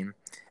know what I mean?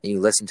 And you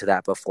listen to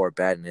that before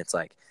bed, and it's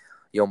like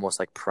you almost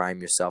like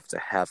prime yourself to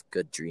have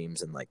good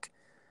dreams and like,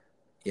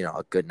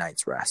 a good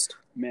night's rest.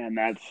 Man,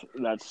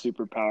 that's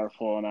super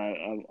powerful, and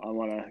I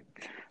want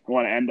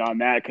to end on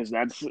that, because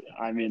that's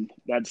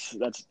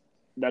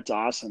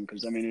awesome,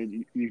 because I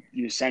mean you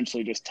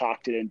essentially just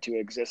talked it into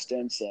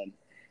existence, and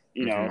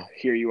Mm-hmm.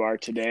 here you are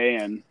today,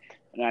 and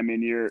I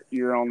mean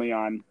you're only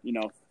on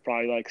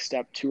probably like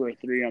step 2 or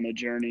 3 on the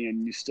journey,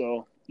 and you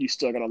still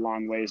got a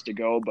long ways to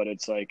go, but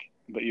it's like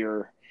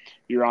you're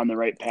on the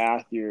right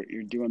path, you're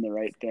doing the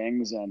right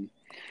things. And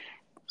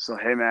so,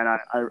 hey man,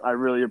 I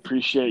really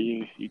appreciate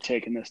you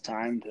taking this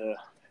time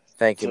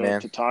Thank you,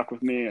 man. to talk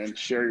with me and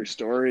share your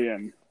story,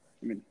 and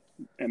I mean,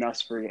 and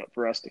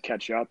for us to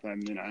catch up. I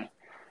mean, I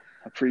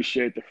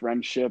appreciate the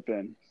friendship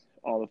and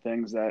all the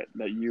things that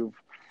you've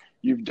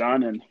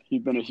done, and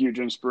you've been a huge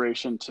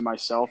inspiration to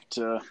myself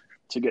to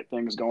get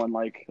things going,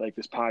 like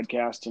this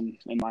podcast and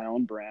my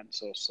own brand.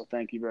 So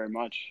thank you very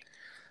much.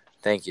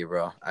 Thank you,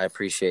 bro. I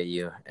appreciate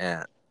you,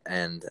 and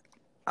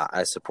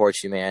I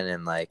support you, man.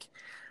 And like,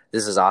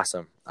 this is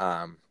awesome.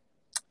 I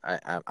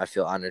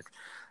feel honored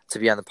to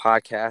be on the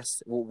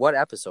podcast. What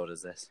episode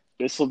is this?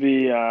 This will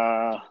be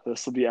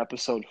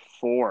episode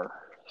 4.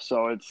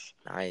 So it's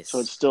Nice.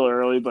 still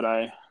early, but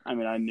I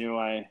mean, I knew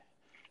I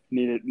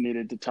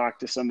needed to talk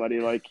to somebody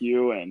like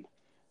you, and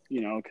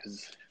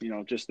because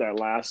just that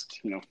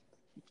last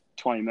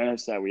 20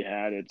 minutes that we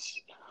had, it's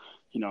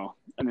I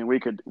mean,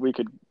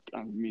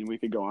 we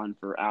could go on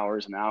for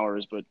hours and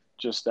hours, but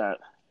just that,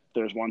 if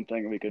there's one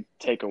thing we could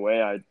take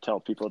away, I'd tell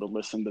people to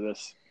listen to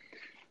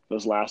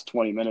those last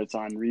 20 minutes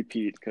on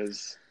repeat,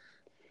 because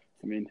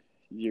I mean,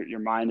 your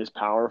mind is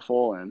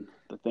powerful, and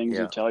the things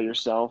you Yeah. tell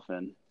yourself.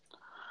 And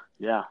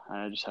yeah,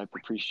 I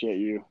appreciate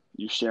you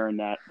sharing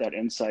that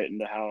insight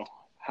into how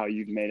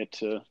you've made it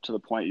to the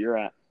point you're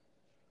at.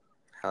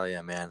 Hell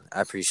yeah, man.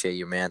 I appreciate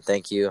you, man.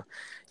 Thank you.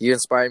 You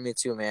inspired me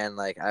too, man.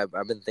 Like, I've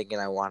been thinking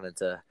I wanted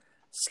to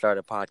start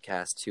a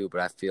podcast too, but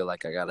I feel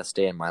like I gotta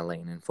stay in my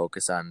lane and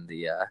focus on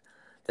the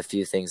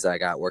few things that I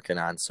got working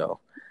on. So,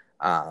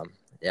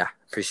 yeah,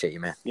 appreciate you,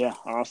 man. Yeah,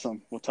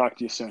 awesome. We'll talk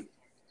to you soon.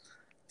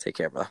 Take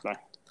care, bro. Bye.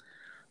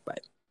 Bye.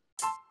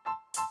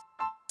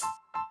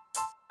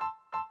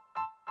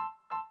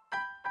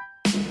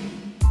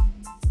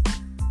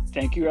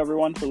 Thank you,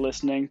 everyone, for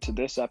listening to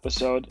this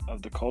episode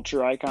of the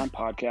Culture Icon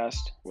Podcast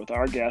with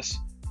our guest,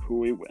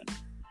 Huy Nyugen.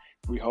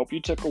 We hope you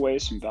took away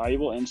some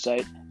valuable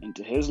insight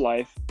into his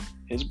life,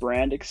 his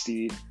brand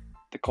Exceed,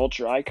 the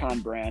Culture Icon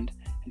brand,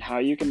 and how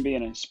you can be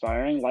an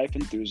inspiring life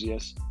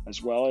enthusiast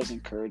as well as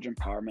encourage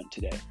empowerment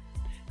today.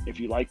 If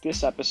you like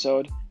this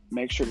episode,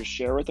 make sure to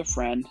share with a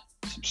friend,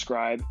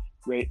 subscribe,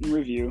 rate, and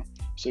review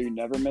so you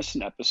never miss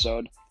an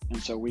episode,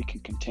 and so we can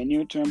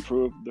continue to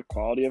improve the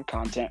quality of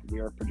content we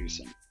are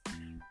producing.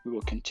 We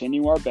will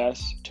continue our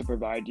best to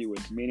provide you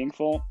with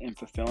meaningful and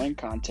fulfilling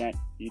content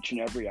each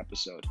and every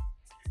episode.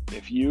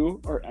 If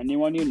you or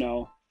anyone you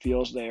know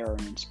feels they are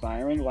an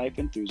inspiring life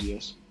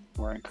enthusiast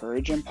or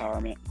encourage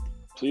empowerment,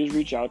 please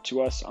reach out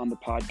to us on the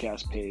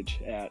podcast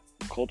page at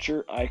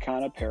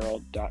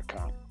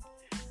cultureiconapparel.com.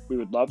 We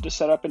would love to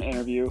set up an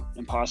interview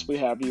and possibly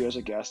have you as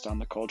a guest on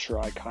the Culture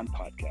Icon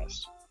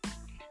podcast.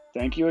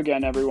 Thank you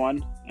again,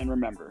 everyone, and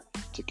remember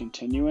to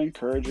continue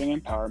encouraging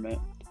empowerment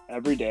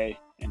every day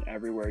and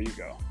everywhere you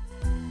go.